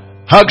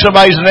 Hug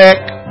somebody's neck.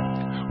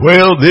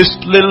 Well, this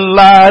little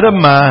light of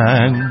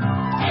mine,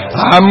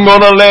 I'm going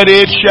to let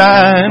it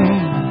shine.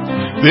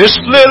 This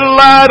little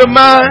light of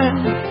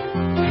mine,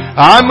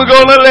 I'm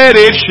going to let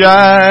it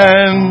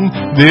shine.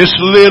 This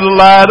little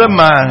light of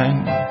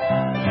mine,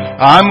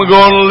 I'm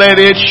going to let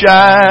it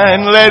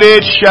shine. Let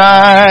it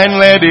shine.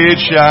 Let it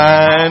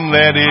shine.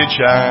 Let it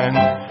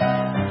shine.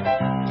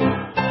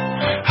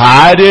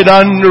 Hide it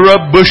under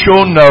a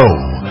bushel, no.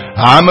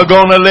 I'm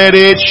gonna let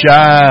it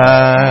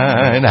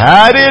shine.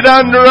 Hide it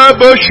under a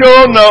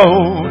bushel,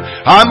 no.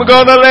 I'm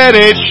gonna let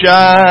it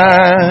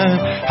shine.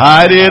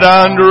 Hide it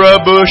under a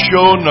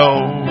bushel,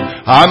 no.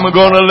 I'm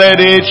gonna let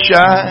it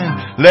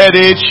shine. Let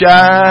it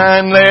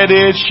shine, let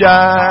it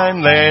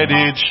shine, let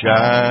it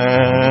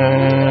shine.